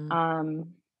 mm,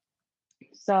 Um,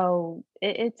 so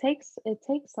it takes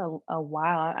a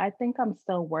while. I think I'm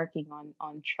still working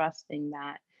on trusting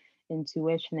that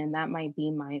intuition, and that might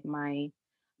be my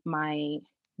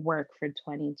work for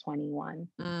 2021.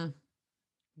 mm.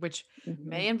 Which Hmm.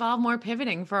 may involve more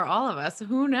pivoting for all of us.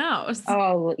 Who knows?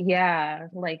 Oh yeah,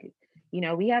 like,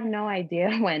 we have no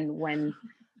idea when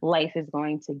life is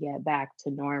going to get back to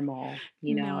normal.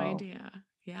 No idea.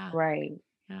 Yeah. Right?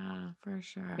 Yeah, for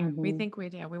sure. We Hmm. think we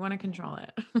do. We want to control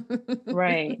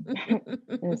Right. it.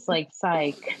 And it's like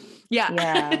psych. Yeah.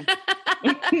 Yeah.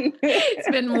 It's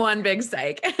been one big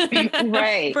psych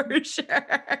Right. for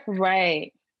sure.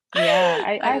 Right. Yeah.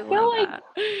 I I feel love like, that.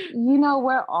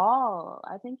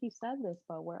 I think you said this,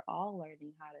 but we're all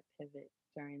learning how to pivot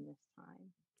during this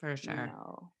time. For You sure.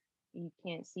 know, you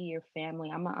can't see your family.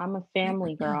 I'm a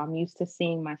family girl. I'm used to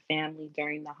seeing my family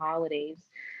during the holidays.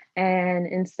 And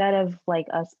instead of like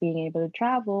us being able to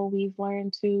travel, we've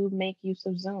learned to make use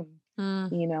of Zoom.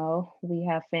 Mm. We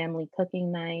have family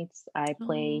cooking nights. I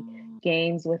play Oh,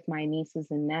 games with my nieces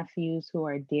and nephews who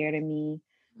are dear to me.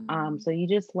 mm, So you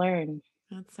just learn.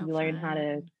 that's so You learn how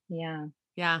to, fun. yeah.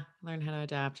 Yeah, learn how to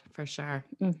adapt for sure.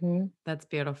 Mhm. That's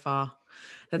beautiful.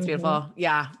 That's Mhm. beautiful.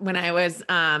 Yeah. When I was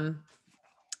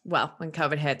well, when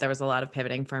COVID hit, there was a lot of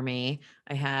pivoting for me.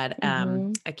 I had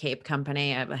Mhm. a cape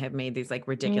company. I have made these like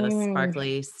ridiculous Mm.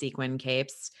 sparkly sequin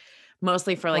capes,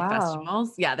 mostly for like Wow.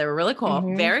 festivals. Yeah, they were really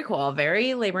Mhm. cool,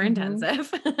 very labor Mhm.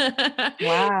 intensive.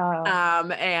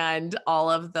 Wow. And all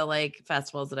of the like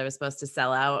festivals that I was supposed to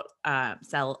sell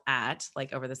at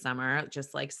like over the summer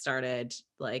just like started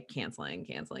like canceling.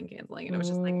 And it was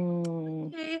just like, Mm.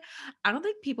 okay, I don't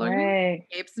think people are gonna Right.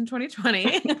 capes in 2020.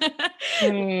 I know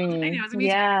Mm. it's gonna be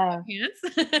Yeah. pants.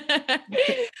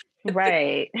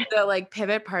 Right. The like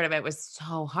pivot part of it was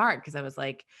so hard because I was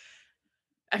like,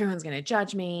 everyone's gonna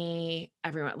judge me.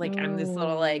 Everyone like I'm this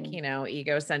little like, Mm.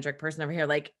 egocentric person over here.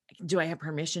 Like, do I have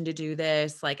permission to do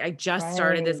this? Like, I just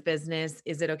started this Right. business.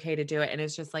 Is it okay to do it? And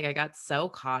it's just like I got so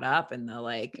caught up in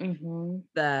Mhm.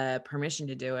 the permission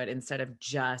to do it instead of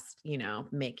just,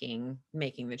 making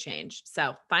the change.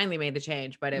 So finally made the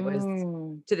change, but it was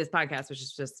Mm. to this podcast, which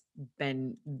has just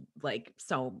been like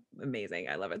so amazing.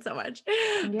 I love it so much.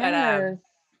 But Yes.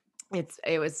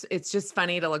 it's just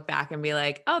funny to look back and be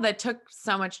like, oh, that took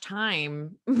so much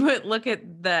time, but look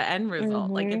at the end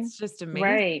result. Like Mhm. it's just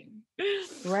Right. amazing.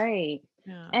 Right.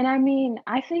 Yeah. And I mean,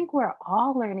 I think we're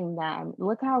all learning that.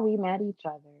 Look how we met each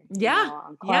other, Yeah.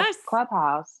 on Yes.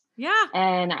 Clubhouse. Yeah.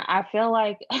 And I feel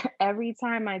like every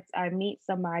time I meet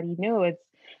somebody new,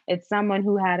 it's someone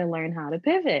who had to learn how to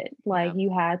pivot. Like Yep. you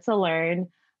had to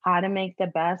learn how to make the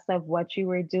best of what you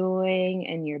were doing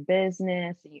in your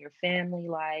business and your family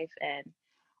life. And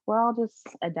we're all just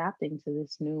adapting to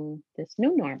this new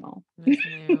normal. This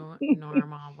new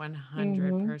normal, Mhm.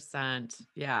 100%.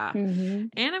 Yeah. Mhm.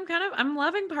 And I'm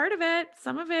loving part of it.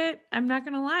 Some of it, I'm not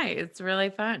gonna lie, it's really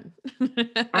fun.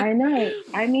 I know.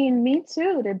 I mean, me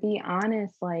too, to be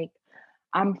honest. Like,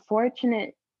 I'm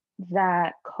fortunate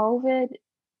that COVID,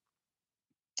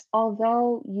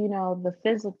 although,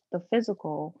 the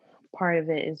physical part of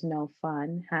it is no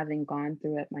fun, having gone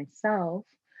through it myself.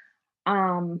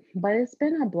 But it's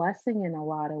been a blessing in a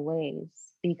lot of ways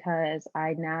because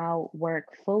I now work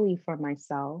fully for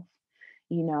myself,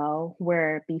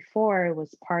 where before it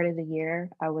was part of the year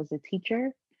I was a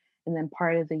teacher, and then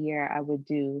part of the year I would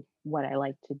do what I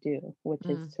like to do, which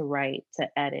is Mm, to write,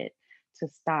 to edit, to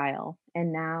style.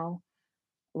 And now,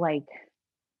 like,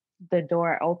 the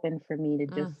door opened for me to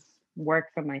mm. just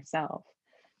work for myself.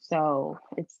 So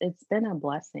it's been a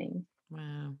blessing.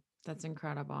 Wow. That's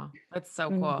incredible. That's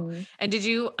so cool. Mhm. And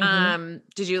Mhm.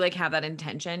 did you like have that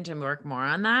intention to work more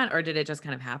on that or did it just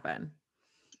kind of happen?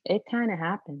 It kind of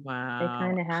happened. It Wow.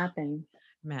 kind of happened.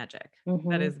 Magic. That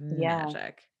Mhm. is Yeah.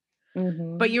 magic. But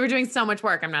Mhm. you were doing so much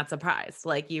work, I'm not surprised.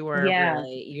 Like Yeah.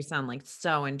 you sound like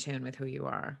so in tune with who you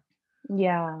are.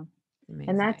 Yeah.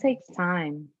 And that Amazing. takes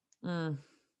time. Mm,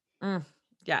 mm,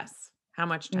 yes. How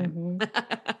much time? Mhm.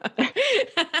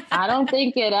 I don't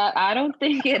think it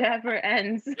ever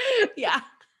ends. Yeah.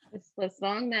 It's the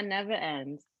song that never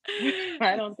ends. I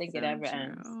It's don't think it so ever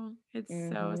ends. true. It's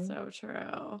so, Mhm. so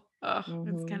true. Oh,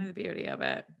 it's kind of Mhm. the beauty of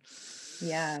it.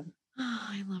 Yeah. Oh,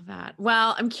 I love that.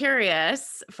 Well, I'm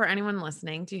curious for anyone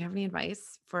listening, do you have any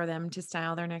advice for them to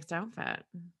style their next outfit?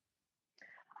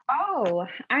 Oh,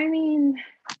 I mean,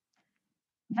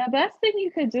 the best thing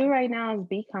you could do right now is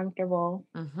be comfortable.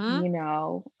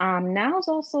 Mhm. Now's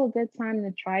also a good time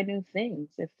to try new things.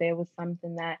 If there was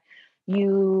something that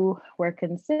you were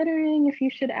considering, if you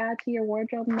should add to your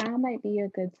wardrobe, now might be a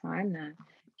good time to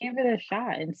give it a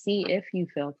shot and see if you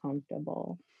feel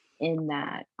comfortable in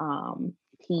that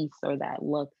piece or that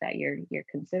look that you're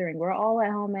considering. We're all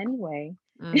at home anyway,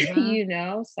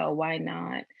 Mhm. so why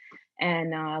not?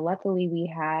 And luckily, we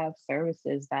have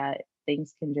services that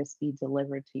things can just be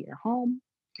delivered to your home.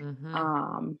 Mhm.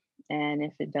 Um, and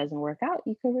if it doesn't work out,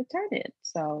 you can return it.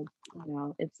 So,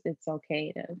 it's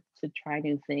okay to try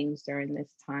new things during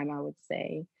this time, I would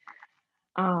say.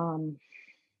 Um,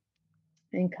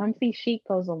 and comfy chic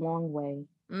goes a long way,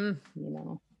 Mm. you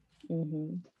know.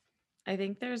 hmm I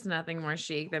think there's nothing more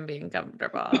chic than being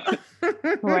comfortable.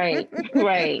 Right,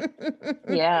 right.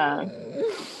 Yeah.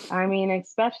 I mean,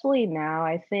 especially now,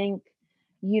 I think,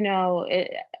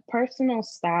 personal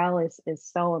style is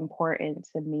so important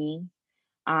to me.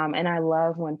 And I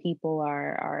love when people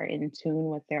are in tune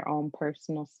with their own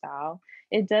personal style.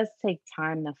 It does take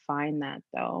time to find that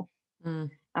though.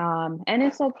 Mm. And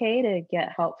it's okay to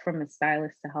get help from a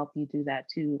stylist to help you do that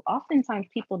too. Oftentimes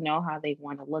people know how they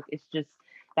want to look. It's just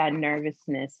that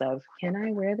nervousness of, can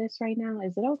I wear this right now?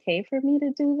 Is it okay for me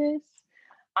to do this?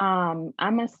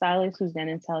 I'm a stylist who's going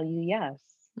to tell you yes.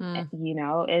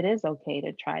 Mm. It is okay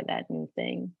to try that new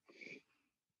thing.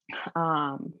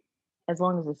 Um, as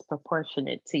long as it's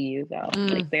proportionate to you though.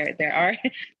 Like Mm. there are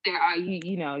there are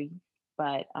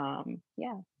but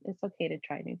yeah, it's okay to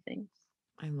try new things.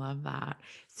 I love that.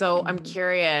 So I'm hmm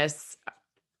curious.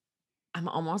 I'm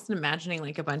almost imagining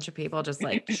like a bunch of people just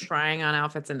like trying on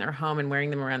outfits in their home and wearing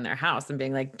them around their house and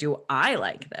being like, do I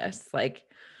like this? Like,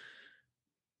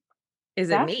 is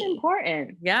it That's me?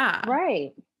 important. Yeah.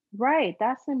 Right. Right.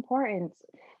 That's important.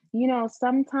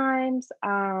 Sometimes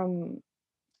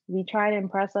we try to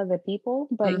impress other people,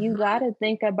 but you got Mhm. to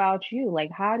think about you.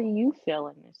 Like, how do you feel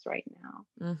in this right now?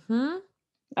 Mhm.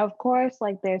 Of course,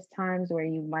 like there's times where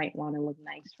you might want to look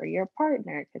nice for your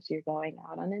partner because you're going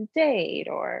out on a date,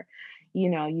 or, you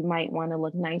might want to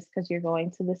look nice because you're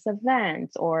going to this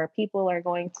event, or people are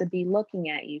going to be looking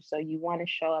at you. So you want to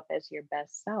show up as your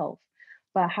best self.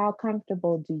 But how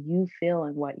comfortable do you feel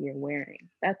in what you're wearing?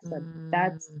 That's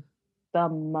Mm. the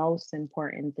most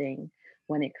important thing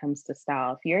when it comes to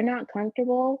style. If you're not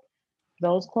comfortable,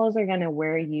 those clothes are going to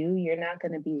wear you. You're not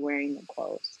going to be wearing the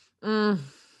clothes. Mm.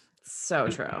 So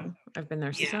true. Mhm. I've been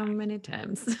there Yeah. so many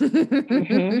times.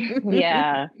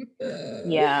 Yeah.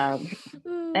 Yeah.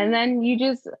 And Mm. then you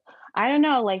just, I don't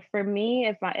know, like for me,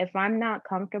 if I'm not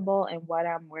comfortable in what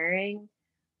I'm wearing,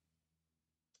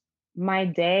 my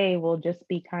day will just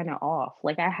be kind of off.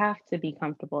 Like I have to be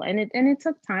comfortable. And it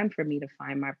took time for me to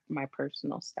find my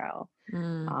personal style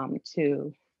Mm.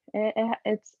 too.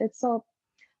 It's so,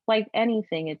 like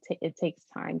anything, it takes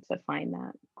time to find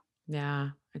that. Yeah,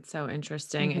 it's so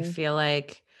interesting. I hmm feel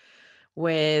like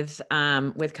with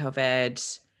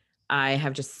COVID, I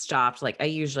have just stopped. Like I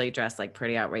usually dress like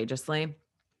pretty outrageously,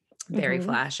 very hmm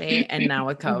flashy. And now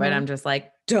with COVID, hmm I'm just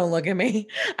like, don't look at me.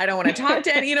 I don't want to talk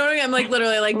to any, you know what I mean? I'm like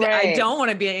literally like, I Right. don't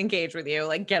want to be engaged with you.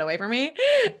 Like, get away from me.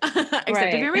 Except if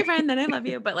Right. you're my friend, then I love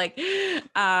you. But like,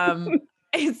 um,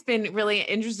 it's been really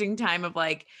interesting time of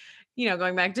like,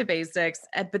 going back to basics.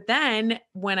 But then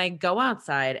when I go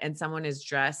outside and someone is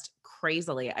dressed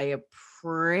crazily, I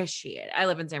appreciate it. I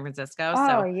live in San Francisco, Oh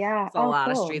so yeah. it's a Oh, lot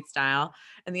of cool. street style.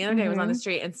 And the other day I was on the hmm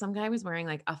street and some guy was wearing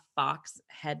like a fox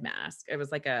head mask. It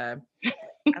was like I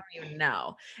don't even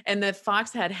know. And the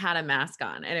fox head had a mask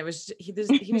on, and it was he was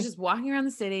just walking around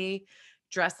the city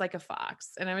dressed like a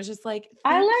fox. And I was just like,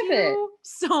 I "Thank love it. you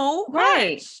so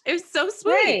Right. much." It was so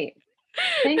sweet. Right.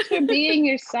 Thanks for being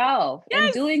yourself and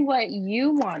Yes. doing what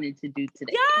you wanted to do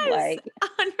today. Yes. Like,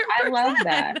 I love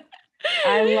that. 100%.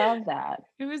 I love that.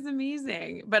 It was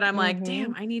amazing. But I'm like, Mhm.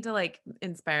 "Damn, I need to like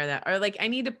inspire that or like I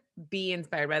need to be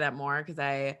inspired by that more because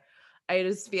I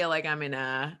just feel like I'm in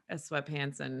a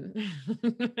sweatpants and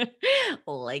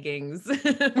leggings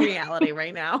reality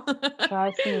right now."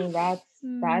 Trust me, that's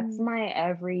Mm. my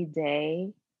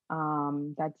everyday.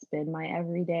 That's been my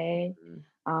everyday.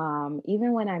 Mhm.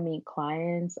 Even when I meet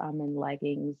clients, I'm in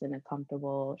leggings and a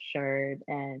comfortable shirt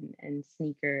and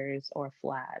sneakers or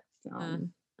flats. Mm.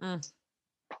 Mm.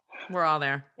 We're all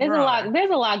there. There's We're a all lot there.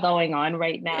 there's a lot going on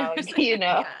right now, Yes. you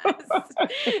know. Yes.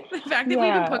 The fact that we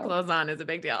even put Yeah. clothes on is a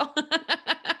big deal.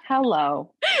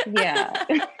 Hello. Yeah.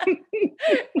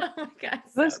 Oh my God,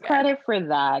 so There's good. credit for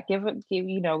that.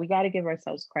 We got to give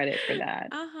ourselves credit for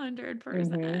that. Mhm.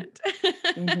 100%.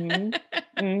 Mhm.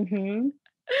 Mhm.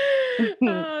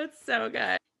 Oh, it's so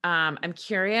good. I'm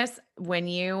curious when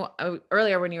you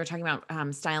earlier when you were talking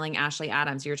about styling Ashley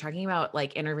Adams, you were talking about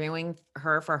like interviewing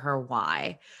her for her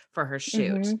why for her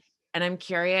shoot. Mhm. And I'm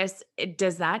curious,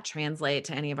 does that translate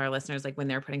to any of our listeners like when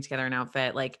they're putting together an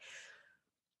outfit? Like,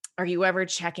 are you ever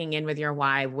checking in with your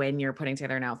why when you're putting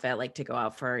together an outfit, like to go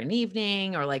out for an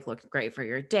evening or like look great for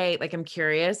your date? Like, I'm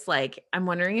curious, like, I'm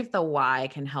wondering if the why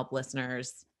can help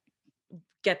listeners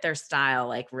get their style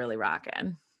like really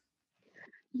rocking.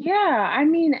 Yeah, I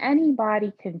mean,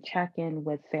 anybody can check in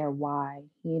with their why,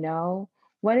 you know?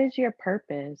 What is your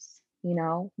purpose? You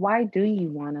know, why do you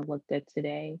want to look good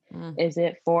today? Mm, Is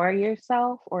it for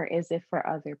yourself or is it for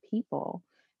other people?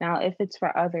 Now, if it's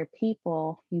for other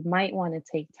people, you might want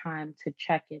to take time to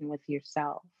check in with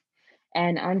yourself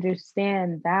and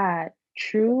understand that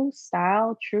true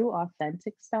style, true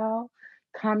authentic style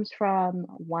comes from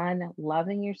one,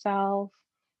 loving yourself,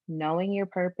 knowing your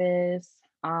purpose,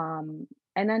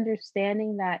 and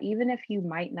understanding that even if you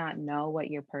might not know what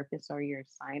your purpose or your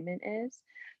assignment is,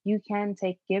 you can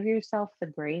give yourself the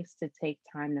grace to take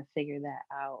time to figure that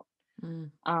out. mm,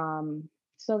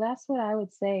 So that's what I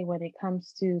would say when it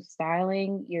comes to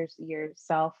styling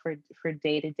yourself for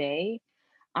day to day.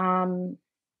 Um,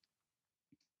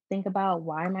 think about,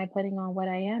 why am I putting on what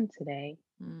I am today?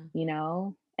 mm, You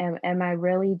know, am I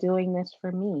really doing this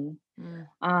for me? mm,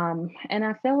 And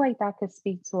I feel like that could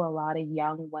speak to a lot of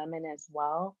young women as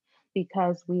well,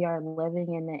 because we are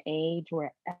living in an age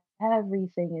where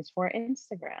everything is for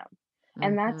Instagram.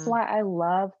 And that's mhm, why I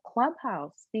love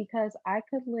Clubhouse, because I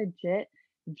could legit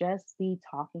just be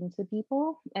talking to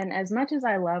people. And as much as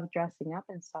I love dressing up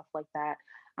and stuff like that,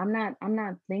 I'm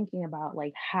not thinking about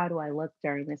like, how do I look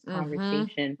during this mhm,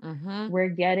 conversation? mhm. We're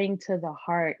getting to the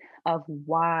heart of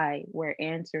why we're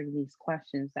answering these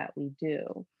questions that we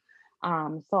do.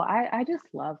 So I just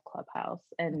love Clubhouse,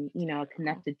 and Oh,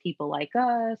 connected people like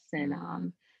us, and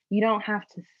mm, you don't have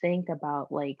to think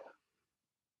about like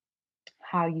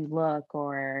how you look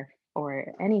or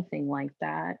anything like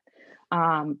that.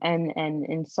 And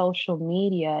in social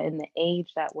media, in the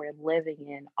age that we're living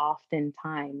in,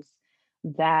 oftentimes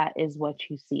that is what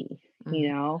you see. You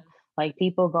mhm, know, like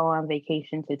people go on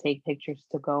vacation to take pictures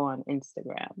to go on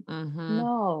Instagram. mhm.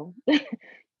 No,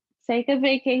 take a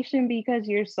vacation because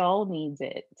your soul needs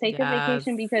it. Take a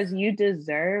vacation Yes. because you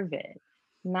deserve it.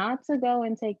 Not to go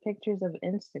and take pictures of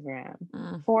Instagram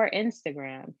Mm, for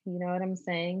Instagram. You know what I'm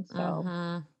saying? So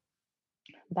mhm.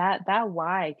 that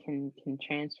why can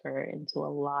transfer into a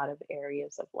lot of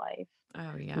areas of life,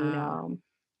 Oh, you yeah. know.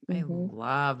 I Mhm.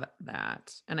 love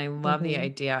that. And I love the Mhm.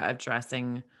 idea of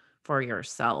dressing for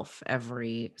yourself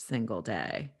every single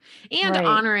day and Right.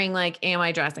 honoring, like, am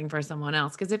I dressing for someone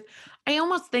else? Because if I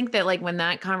almost think that, like, when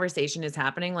that conversation is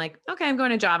happening, like, okay, I'm going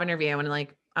to a job interview and,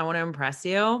 like, I want to impress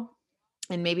you.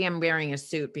 And maybe I'm wearing a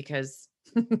suit because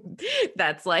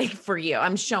that's like for you.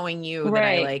 I'm showing you that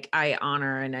Right. I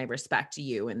honor and I respect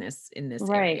you in this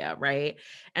Right. area, right?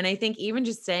 And I think even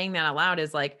just saying that out loud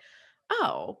is like,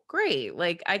 oh, great.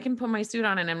 Like I can put my suit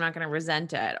on and I'm not going to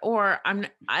resent it. Or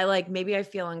I like maybe I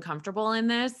feel uncomfortable in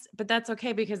this, but that's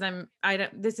okay because I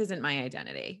don't this isn't my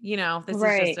identity. You know, this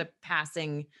is just Right. a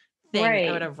passing thing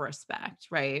out Right. of respect,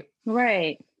 right?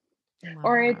 Right. Love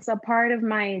Or that. it's a part of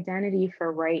my identity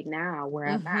for right now where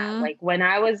I'm at. Mhm. Like when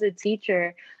I was a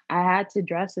teacher, I had to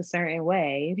dress a certain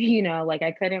way, like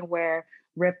I couldn't wear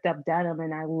ripped up denim,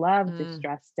 and I love Mm,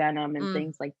 distressed denim and mm.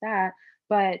 things like that.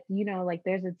 But, like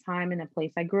there's a time and a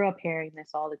place. I grew up hearing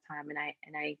this all the time, and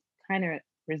I kind of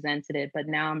resented it, but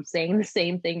now I'm saying the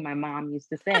same thing my mom used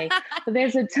to say. But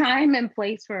there's a time and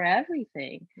place for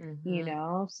everything. Mhm.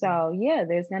 Mm, So yeah,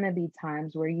 there's going to be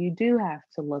times where you do have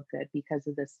to look good because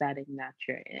of the setting that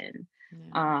you're in.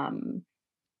 yeah. um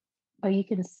but you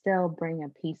can still bring a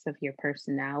piece of your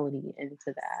personality into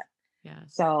Yes. that.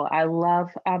 Yes. So I love,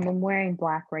 I'm wearing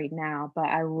black right now, but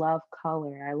I love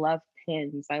color, I love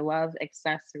pins, I love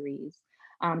accessories.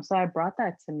 So I brought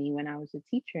that to me when I was a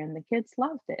teacher, and the kids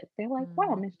loved it. They're like,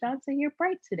 wow, Mm, Miss Johnson, you're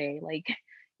bright today. Like,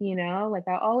 like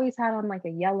I always had on like a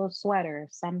yellow sweater or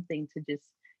something to just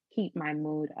keep my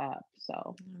mood up.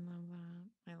 So I love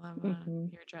that. I love that.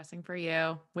 mhm. You're dressing for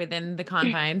you within the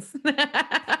confines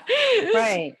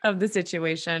Right, of the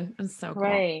situation. It's so cool.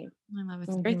 right. I love it.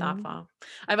 It's very Mhm, thoughtful.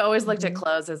 I've always looked at mhm,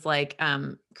 clothes as like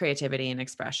creativity and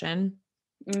expression.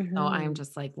 So I'm mhm.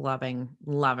 just like loving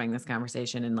this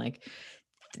conversation and like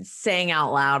saying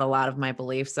out loud a lot of my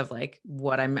beliefs of like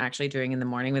what I'm actually doing in the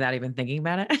morning without even thinking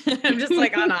about it. I'm just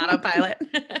like on autopilot.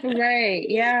 Right,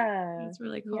 yeah. It's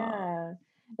really cool. Yeah.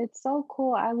 It's so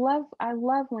cool. I love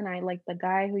when I like the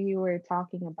guy who you were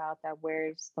talking about that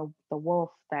wears the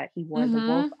wolf, that he wore the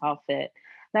wolf Mhm. outfit.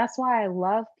 That's why I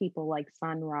love people like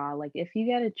Sun Ra. Like, if you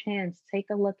get a chance, take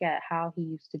a look at how he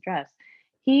used to dress.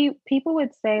 People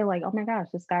would say like, "Oh my gosh,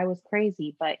 this guy was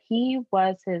crazy," but he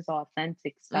was his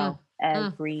authentic Mm, self mm,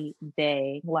 every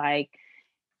day. Like,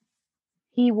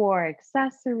 he wore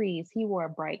accessories, he wore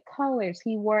bright colors,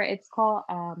 he wore it's called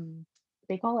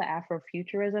they call it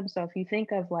Afrofuturism. So if you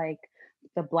think of like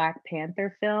the Black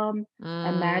Panther film, mm.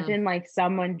 imagine like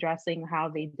someone dressing how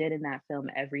they did in that film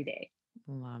every day.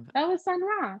 Love it. That was Sun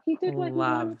Ra. He did what he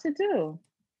Love. wanted to do.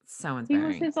 So He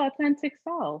was inspiring. his authentic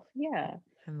self. Yeah.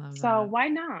 I love So that. why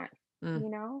not? Mm, You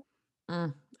know?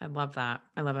 mm. I love that.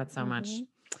 I love that so much. Hmm.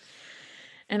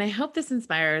 And I hope this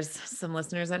inspires some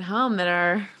listeners at home that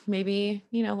are maybe,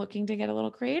 looking to get a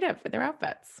little creative with their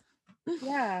outfits.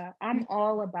 Yeah, I'm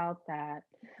all about that.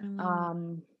 I love that.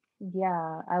 Um,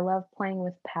 yeah, I love playing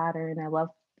with pattern. I love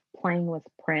playing with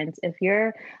prints. If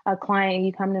you're a client,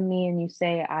 you come to me and you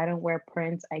say, I don't wear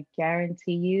prints, I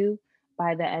guarantee you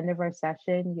by the end of our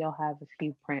session, you'll have a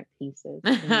few print pieces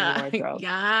in your wardrobe.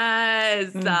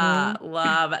 Yes. Hmm.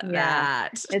 Love Yeah.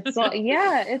 that.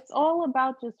 It's all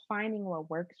about just finding what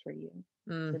works for you,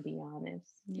 Mm, to be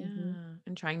honest. yeah. Hmm.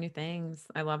 And trying new things.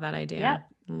 I love that idea. Yep.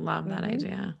 Love that Hmm.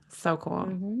 idea. So cool.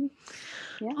 Hmm.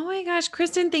 Yeah. Oh my gosh,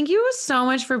 Kristen, thank you so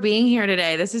much for being here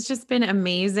today. This has just been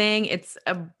amazing. It's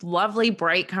a lovely,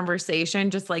 bright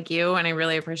conversation, just like you. And I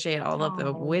really appreciate all of the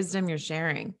Oh, wisdom you're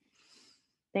sharing.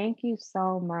 thank you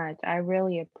so much. I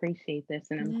really appreciate this,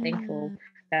 and I'm thankful Yeah.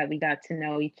 that we got to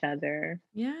know each other.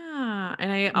 Yeah.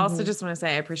 And I also Hmm. just want to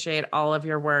say I appreciate all of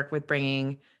your work with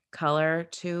bringing color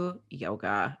to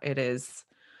yoga. It is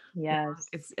Yes.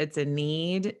 it's a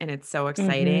need and it's so Hmm.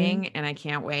 exciting and I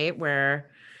can't wait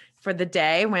for the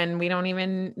day when we don't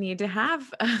even need to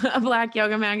have a black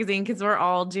yoga magazine because we're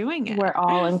all doing We're it.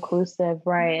 all inclusive,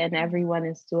 right? And Yeah. everyone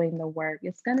is doing the work.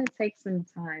 It's going to take some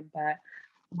time, but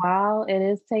while it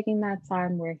is taking that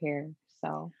time, we're here.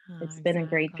 So Oh, it's been a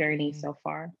great journey exactly. so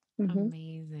far. Hmm.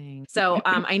 Amazing. So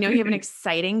I know you have an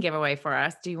exciting giveaway for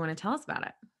us. Do you want to tell us about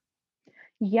it?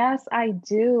 Yes, I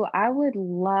do. I would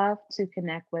love to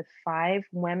connect with 5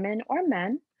 women or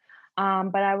men.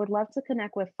 But I would love to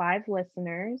connect with 5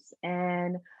 listeners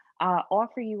and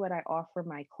offer you what I offer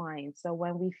my clients. So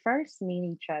when we first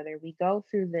meet each other, we go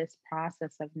through this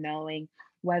process of knowing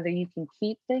whether you can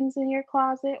keep things in your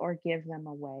closet or give them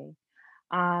away.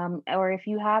 Or if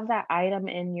you have that item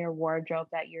in your wardrobe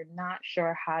that you're not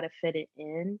sure how to fit it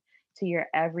in to your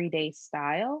everyday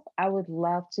style, I would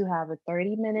love to have a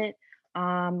 30-minute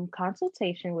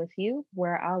consultation with you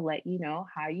where I'll let you know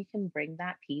how you can bring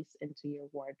that piece into your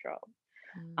wardrobe.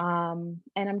 Mm,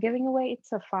 And I'm giving away it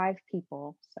to 5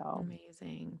 people. So,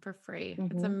 amazing. For free.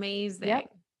 It's hmm, amazing. yep.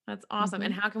 That's awesome. Hmm.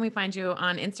 And how can we find you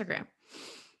on Instagram?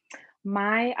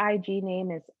 My IG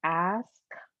name is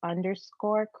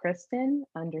ask_Kristen_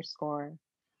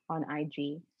 on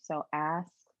IG. So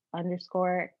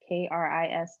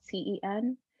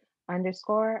ask_KRISTEN_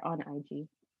 on IG.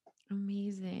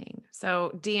 Amazing.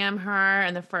 So DM her,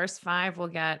 and the first 5 will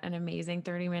get an amazing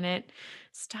 30-minute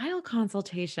style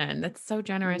consultation. That's so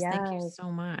generous. Thank you Yes.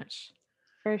 so much.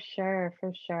 For sure,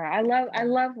 for sure. I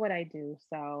love what I do.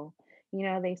 So,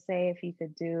 they say if you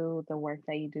could do the work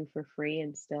that you do for free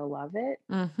and still love it,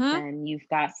 Mm-hmm. then you've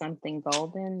got something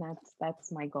golden.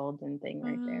 That's my golden thing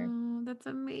right there. Oh, that's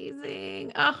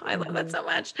amazing. Oh, I love that Hmm. so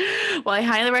much. Well, I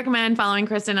highly recommend following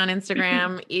Kristen on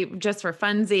Instagram just for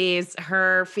funsies.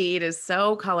 Her feed is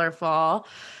so colorful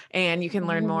and you can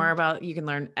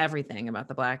learn everything about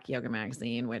the Black Yoga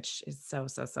Magazine, which is so,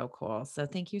 so, so cool. So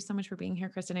thank you so much for being here,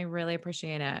 Kristen. I really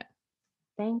appreciate it.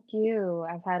 Thank you.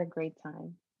 I've had a great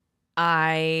time.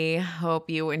 I hope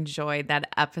you enjoyed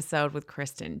that episode with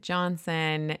Kristen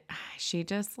Johnson. She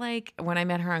just when I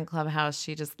met her on Clubhouse,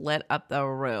 she just lit up the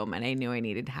room and I knew I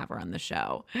needed to have her on the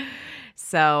show.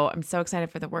 So I'm so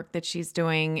excited for the work that she's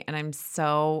doing. And I'm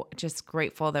so just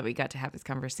grateful that we got to have this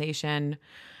conversation.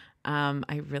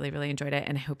 I really, really enjoyed it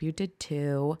and I hope you did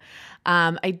too.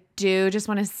 I do just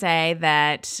want to say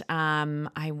that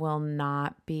I will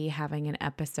not be having an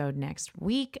episode next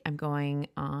week. I'm going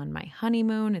on my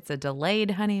honeymoon. It's a delayed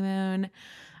honeymoon.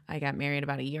 I got married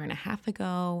about a year and a half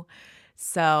ago.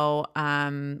 So,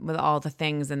 with all the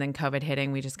things and then COVID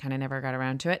hitting, we just kind of never got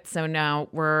around to it. So now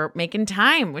we're making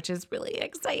time, which is really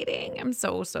exciting. I'm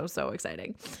so, so, so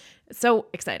exciting. So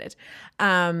excited.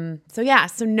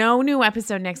 So no new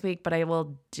episode next week, but I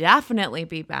will definitely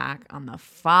be back on the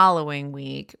following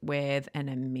week with an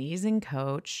amazing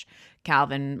coach,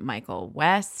 Calvin Michael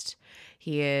West.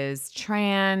 He is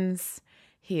trans.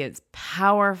 He is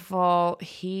powerful.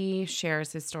 He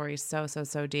shares his story so, so,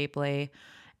 so deeply.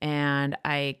 And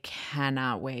I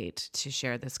cannot wait to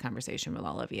share this conversation with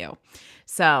all of you.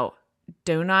 So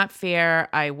do not fear.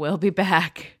 I will be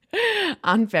back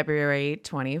on February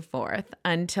 24th.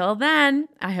 Until then,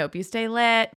 I hope you stay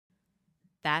lit.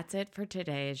 That's it for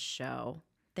today's show.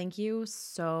 Thank you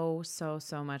so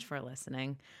much for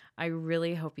listening. I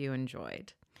really hope you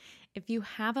enjoyed. If you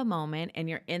have a moment and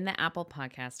you're in the Apple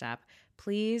Podcast app,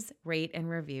 please rate and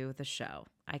review the show.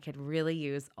 I could really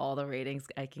use all the ratings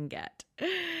I can get.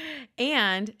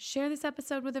 And share this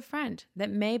episode with a friend that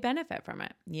may benefit from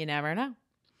it. You never know.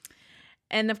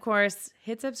 And of course,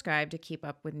 hit subscribe to keep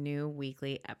up with new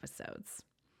weekly episodes.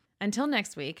 Until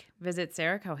next week, visit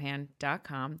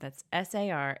sarahcohan.com. That's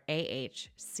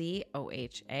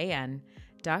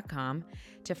sarahcohan.com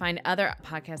to find other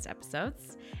podcast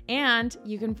episodes. And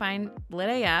you can find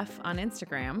Lit AF on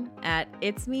Instagram at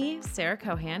It's Me, Sarah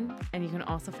Cohan. And you can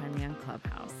also find me on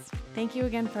Clubhouse. Thank you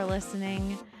again for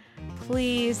listening.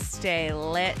 Please stay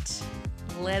lit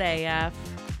AF.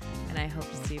 And I hope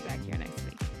to see you back here next week.